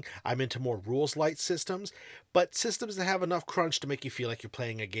talking, I'm into more rules light systems, but systems that have enough crunch to make you feel like you're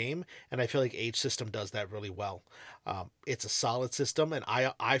playing a game, and I feel like Age system does that really well. It's a solid system, and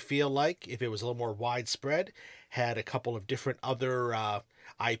I feel like if it was a little more widespread, had a couple of different other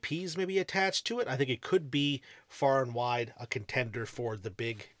IPs maybe attached to it, I think it could be far and wide a contender for the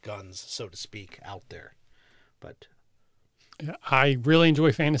big guns, so to speak, out there. But I really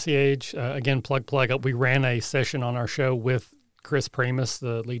enjoy Fantasy Age. Again, plug. We ran a session on our show with Chris Pramus,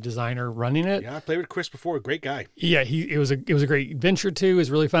 the lead designer, running it. Yeah, I played with Chris before. Great guy. Yeah, it was a great adventure too. It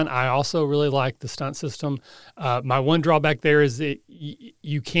was really fun. I also really like the stunt system. My one drawback there is that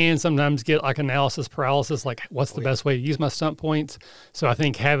you can sometimes get like analysis paralysis, like what's the best way to use my stunt points. So I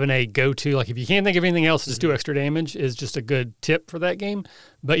think having a go-to, like if you can't think of anything else, just do extra damage is just a good tip for that game.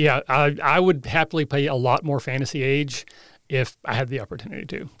 But yeah, I would happily play a lot more Fantasy Age if I had the opportunity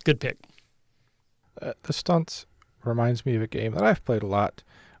to. Good pick. The stunts reminds me of a game that I've played a lot,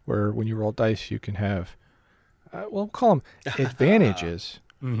 where when you roll dice, you can have, we'll call them advantages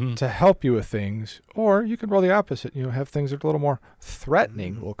to help you with things, or you can roll the opposite. You know, have things that are a little more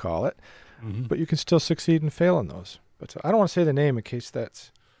threatening, we'll call it, but you can still succeed and fail in those. But I don't want to say the name in case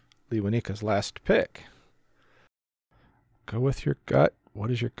that's Lee Winika's last pick. Go with your gut. What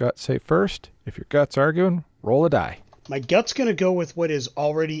does your gut say first? If your gut's arguing, roll a die. My gut's going to go with what is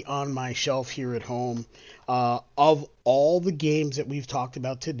already on my shelf here at home. Of all the games that we've talked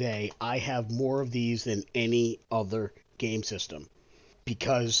about today, I have more of these than any other game system,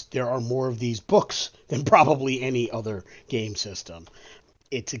 because there are more of these books than probably any other game system.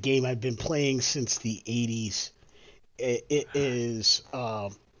 It's a game I've been playing since the 80s. It is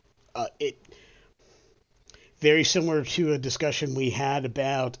very similar to a discussion we had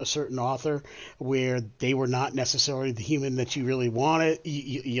about a certain author where they were not necessarily the human that you really wanted,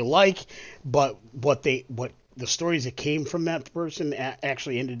 you like, but what the stories that came from that person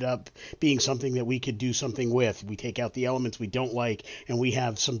actually ended up being something that we could do something with. We take out the elements we don't like, and we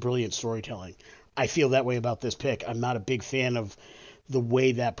have some brilliant storytelling. I feel that way about this pick. I'm not a big fan of the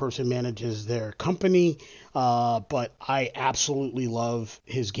way that person manages their company, but I absolutely love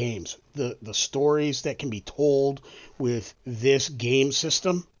his games. The stories that can be told with this game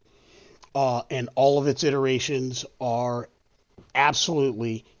system and all of its iterations are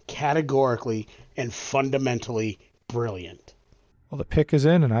absolutely, categorically, and fundamentally brilliant. Well, the pick is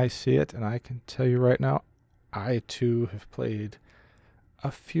in, and I see it, and I can tell you right now, I too have played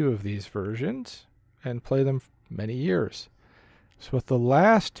a few of these versions and play them for many years. So with the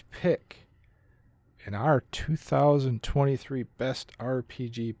last pick in our 2023 Best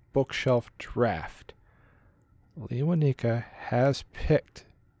RPG Bookshelf Draft, Lee Winika has picked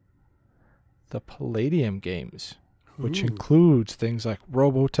the Palladium games, which includes things like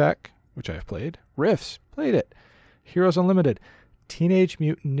Robotech, which I've played, Rifts, played it, Heroes Unlimited, Teenage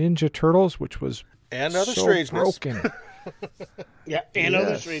Mutant Ninja Turtles, which was and other so strangeness. broken. Yeah, and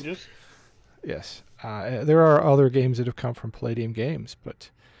other strangers. Yes. There are other games that have come from Palladium Games, but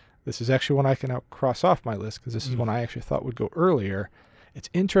this is actually one I can now cross off my list because this is one I actually thought would go earlier. It's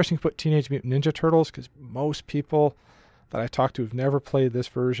interesting to put Teenage Mutant Ninja Turtles because most people that I talked to have never played this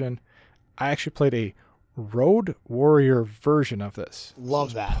version. I actually played a Road Warrior version of this.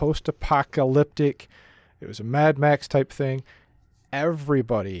 Love that. Post-apocalyptic. It was a Mad Max type thing.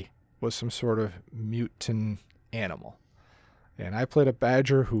 Everybody was some sort of mutant animal. And I played a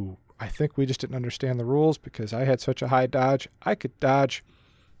badger who I think we just didn't understand the rules because I had such a high dodge. I could dodge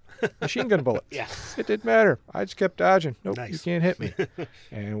machine gun bullets. Yeah. It didn't matter. I just kept dodging. Nope, Nice. You can't hit me.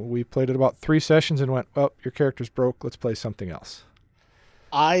 And we played it about 3 sessions and went, well, your character's broke. Let's play something else.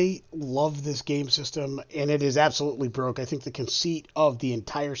 I love this game system, and it is absolutely broke. I think the conceit of the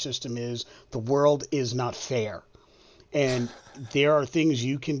entire system is the world is not fair. And there are things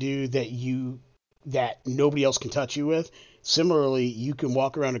you can do that nobody else can touch you with. Similarly, you can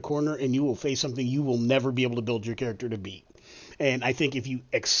walk around a corner and you will face something you will never be able to build your character to beat. And I think if you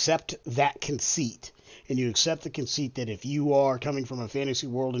accept that conceit, and you accept the conceit that if you are coming from a fantasy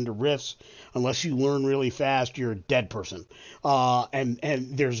world into Rifts, unless you learn really fast, you're a dead person. And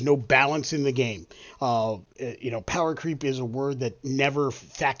there's no balance in the game. Power creep is a word that never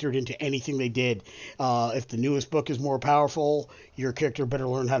factored into anything they did. If the newest book is more powerful, your character better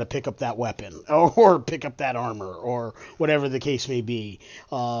learn how to pick up that weapon or pick up that armor or whatever the case may be.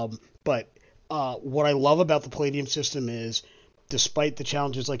 But what I love about the Palladium system is, despite the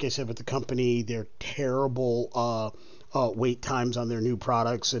challenges, like I said, with the company, their terrible wait times on their new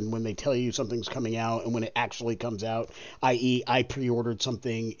products, and when they tell you something's coming out and when it actually comes out, i.e. I pre-ordered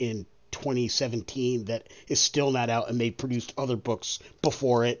something in 2017 that is still not out, and they produced other books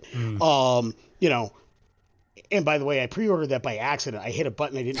before it. And by the way, I pre-ordered that by accident. I hit a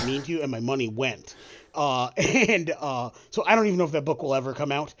button I didn't mean to, and my money went. So I don't even know if that book will ever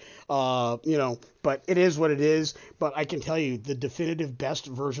come out, but it is what it is. But I can tell you the definitive best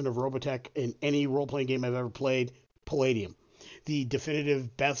version of Robotech in any role-playing game I've ever played, Palladium. The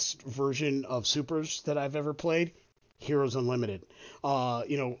definitive best version of Supers that I've ever played, Heroes Unlimited.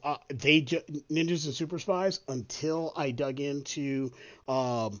 Ninjas and Super Spies, until I dug into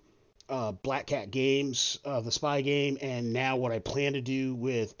Black Cat Games, the spy game, and now what I plan to do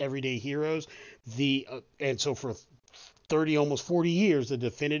with Everyday Heroes. And so for 30, almost 40 years, the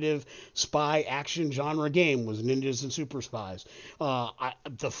definitive spy action genre game was Ninjas and Super Spies.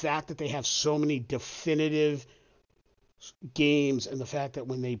 The fact that they have so many definitive games, and the fact that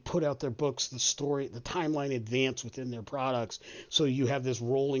when they put out their books, the timeline advance within their products, so you have this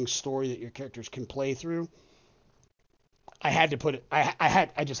rolling story that your characters can play through. I had to put it.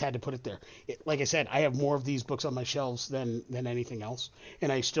 I just had to put it there. Like I said, I have more of these books on my shelves than anything else,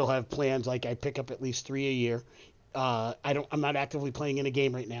 and I still have plans. Like I pick up at least 3 a year. I'm not actively playing in a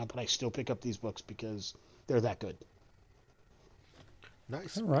game right now, but I still pick up these books because they're that good.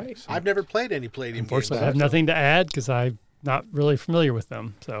 Nice. All right. I've never played any Palladium games. Unfortunately, I have nothing to add because I'm not really familiar with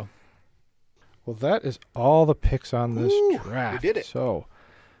them. So, Well, that is all the picks on this draft. we did it. So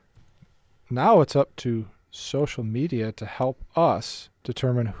now it's up to social media to help us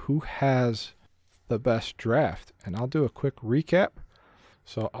determine who has the best draft. And I'll do a quick recap.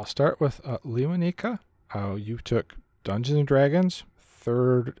 So I'll start with Leonika. You took Dungeons and Dragons,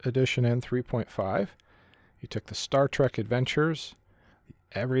 3rd edition and 3.5. You took the Star Trek Adventures, the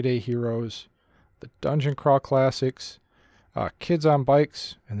Everyday Heroes, the Dungeon Crawl Classics, Kids on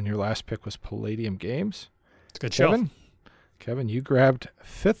Bikes, and then your last pick was Palladium Games. it's a good shelf. Kevin, you grabbed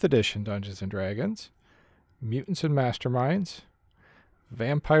 5th edition Dungeons and Dragons, Mutants and Masterminds,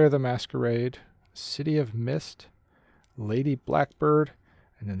 Vampire the Masquerade, City of Mist, Lady Blackbird,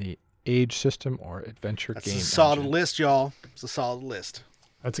 and then the Age System or Adventure That's Game. a solid Engine. list, y'all. It's a solid list.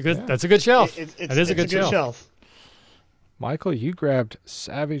 That's a good shelf. It's That is a good shelf. Michael, you grabbed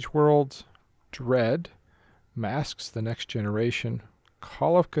Savage Worlds, Dread, Masks the Next Generation,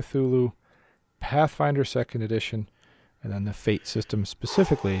 Call of Cthulhu, Pathfinder 2nd edition, and then the Fate system,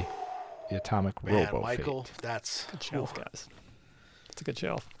 specifically the Atomic Man, Robo Michael, Fate. that's Good shelf, guys. It's a good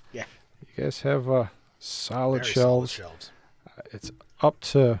shelf. You guys have solid very shelves. solid shelves. It's up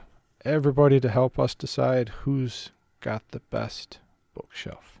to everybody to help us decide who's got the best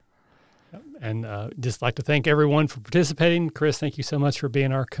bookshelf. And just like to thank everyone for participating. Chris, thank you so much for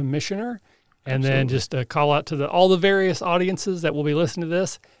being our commissioner. And then just a call out to all the various audiences that will be listening to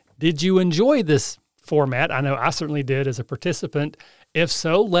this. Did you enjoy this format? I know I certainly did as a participant. If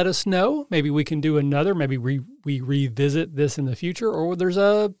so, let us know. Maybe we can do another. Maybe we revisit this in the future, or there's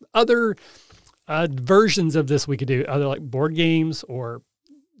other versions of this we could do, other like board games or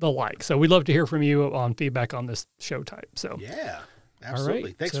the like. So we'd love to hear from you on feedback on this show type. So Yeah, absolutely.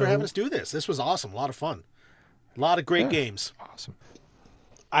 right, Thanks so- for having us do this. This was awesome. A lot of fun. A lot of great games. Awesome.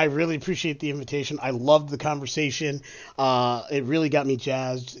 I really appreciate the invitation. I loved the conversation. It really got me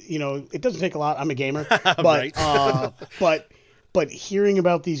jazzed. You know, it doesn't take a lot. I'm a gamer, but Right. but hearing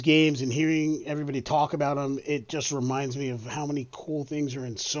about these games and hearing everybody talk about them, it just reminds me of how many cool things are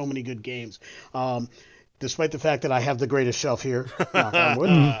in so many good games. Despite the fact that I have the greatest shelf here, knock on wood,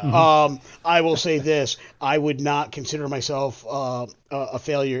 I will say this: I would not consider myself a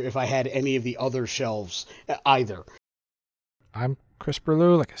failure if I had any of the other shelves either. I'm Chris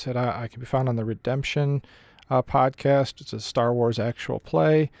Berlew. Like I said, I can be found on the Redemption podcast. It's a Star Wars actual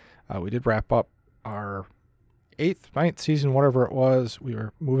play. We did wrap up our 8th, 9th season, whatever it was. We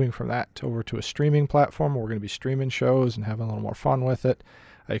were moving from that over to a streaming platform. We're going to be streaming shows and having a little more fun with it.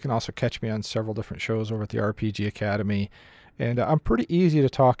 You can also catch me on several different shows over at the RPG Academy. And I'm pretty easy to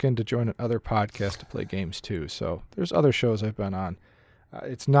talk into joining other podcasts to play games too. So there's other shows I've been on.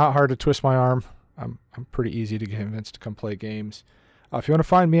 It's not hard to twist my arm. I'm pretty easy to get convinced to come play games. If you want to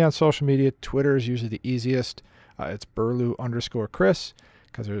find me on social media, Twitter is usually the easiest. It's Berlew_Chris,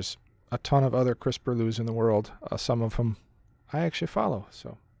 because there's a ton of other Chris Berlews in the world. Some of them I actually follow.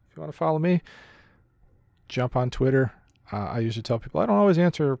 So if you want to follow me, jump on Twitter. I usually tell people I don't always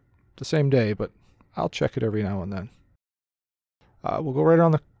answer the same day, but I'll check it every now and then. We'll go right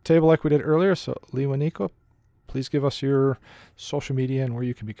around the table like we did earlier. So Lee Waniko, please give us your social media and where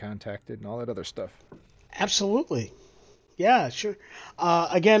you can be contacted and all that other stuff. Absolutely. Yeah, sure.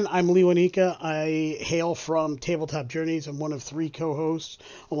 Again, I'm Lee Wanika. I hail from Tabletop Journeys. I'm one of 3 co-hosts,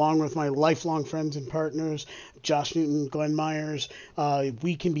 along with my lifelong friends and partners, Josh Newton, Glenn Myers.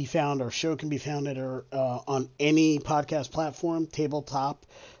 We can be found, our show can be found at on any podcast platform, Tabletop,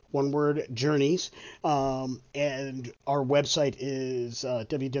 one word, Journeys. And our website is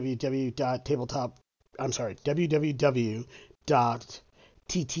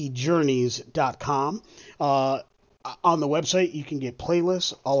www.ttjourneys.com. On the website, you can get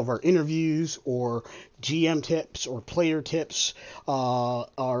playlists, all of our interviews, or GM tips, or player tips.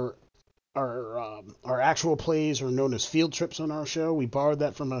 Our actual plays are known as field trips on our show. We borrowed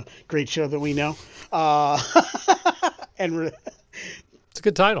that from a great show that we know. And It's a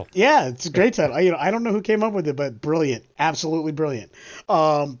good title. Yeah, it's a great title. I don't know who came up with it, but brilliant, absolutely brilliant.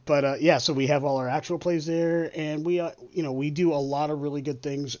 Yeah, so we have all our actual plays there, and we do a lot of really good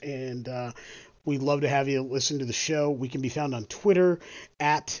things, and we'd love to have you listen to the show. We can be found on Twitter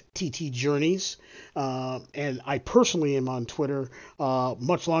at TT Journeys. And I personally am on Twitter.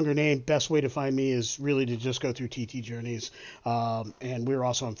 Much longer name. Best way to find me is really to just go through TT Journeys. And we're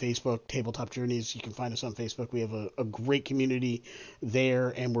also on Facebook, Tabletop Journeys. You can find us on Facebook. We have a great community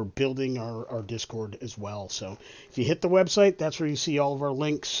there, and we're building our Discord as well. So if you hit the website, that's where you see all of our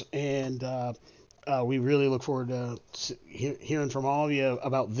links. And we really look forward to hearing from all of you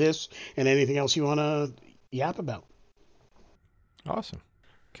about this and anything else you want to yap about. Awesome.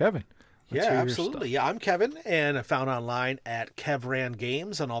 Kevin. Let's Yeah, hear your absolutely. stuff. Yeah, I'm Kevin, and I'm found online at KevRan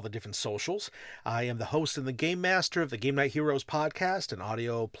Games on all the different socials. I am the host and the game master of the Game Night Heroes podcast, an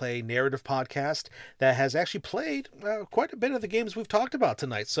audio play narrative podcast that has actually played quite a bit of the games we've talked about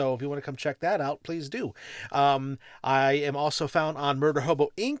tonight. So if you want to come check that out, please do. I am also found on Murder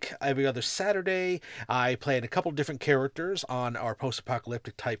Hobo Inc. every other Saturday. I play a couple different characters on our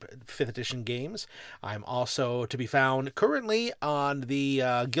post-apocalyptic type 5th edition games. I'm also to be found currently on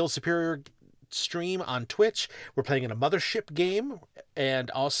the Guild Superior stream on Twitch. We're playing in a Mothership game,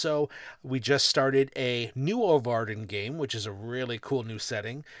 and also we just started a New Overarden game, which is a really cool new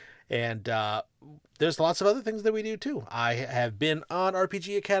setting. And there's lots of other things that we do too. I have been on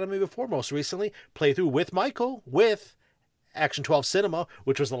RPG Academy before, most recently playthrough with Michael with Action 12 Cinema,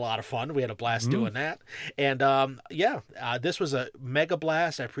 which was a lot of fun. We had a blast doing that. And this was a mega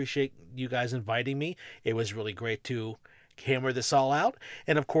blast. I appreciate you guys inviting me. It was really great to hammer this all out.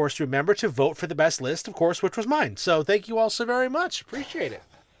 And of course, remember to vote for the best list, of course, which was mine. So thank you all so very much. Appreciate it.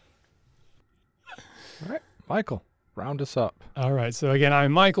 All right, Michael, round us up. All right. So again,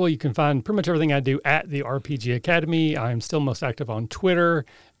 I'm Michael. You can find pretty much everything I do at the RPG Academy. I'm still most active on Twitter.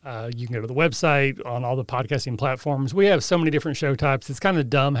 You can go to the website, on all the podcasting platforms. We have so many different show types. It's kind of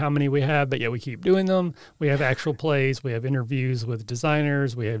dumb how many we have, but yeah, we keep doing them. We have actual plays. We have interviews with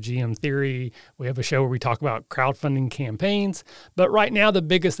designers. We have GM theory. We have a show where we talk about crowdfunding campaigns. But right now, the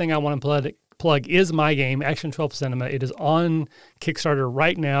biggest thing I want to plug is my game, Action 12 Cinema. It is on Kickstarter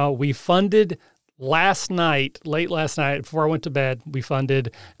right now. We funded late last night, before I went to bed, we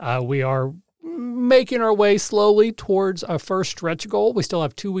funded. We are making our way slowly towards our first stretch goal. We still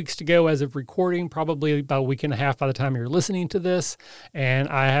have 2 weeks to go as of recording, probably about a week and a half by the time you're listening to this. And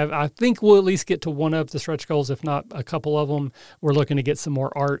I think we'll at least get to one of the stretch goals, if not a couple of them. We're looking to get some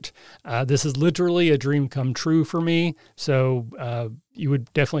more art. This is literally a dream come true for me. So you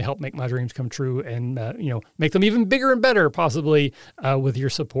would definitely help make my dreams come true and, make them even bigger and better, possibly with your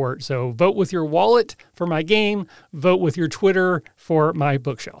support. So vote with your wallet for my game. Vote with your Twitter for my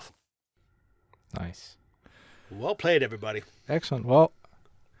bookshelf. Nice. Well played, everybody. Excellent. Well,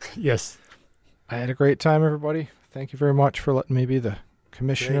 Yes. I had a great time, everybody. Thank you very much for letting me be the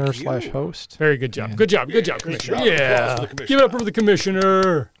commissioner Thank you. / host. Very good job. And- Good job, Great Commissioner. job. Yeah. Applause for the commissioner. Give it up for the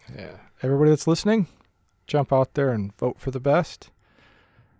commissioner. Yeah. Everybody that's listening, jump out there and vote for the best.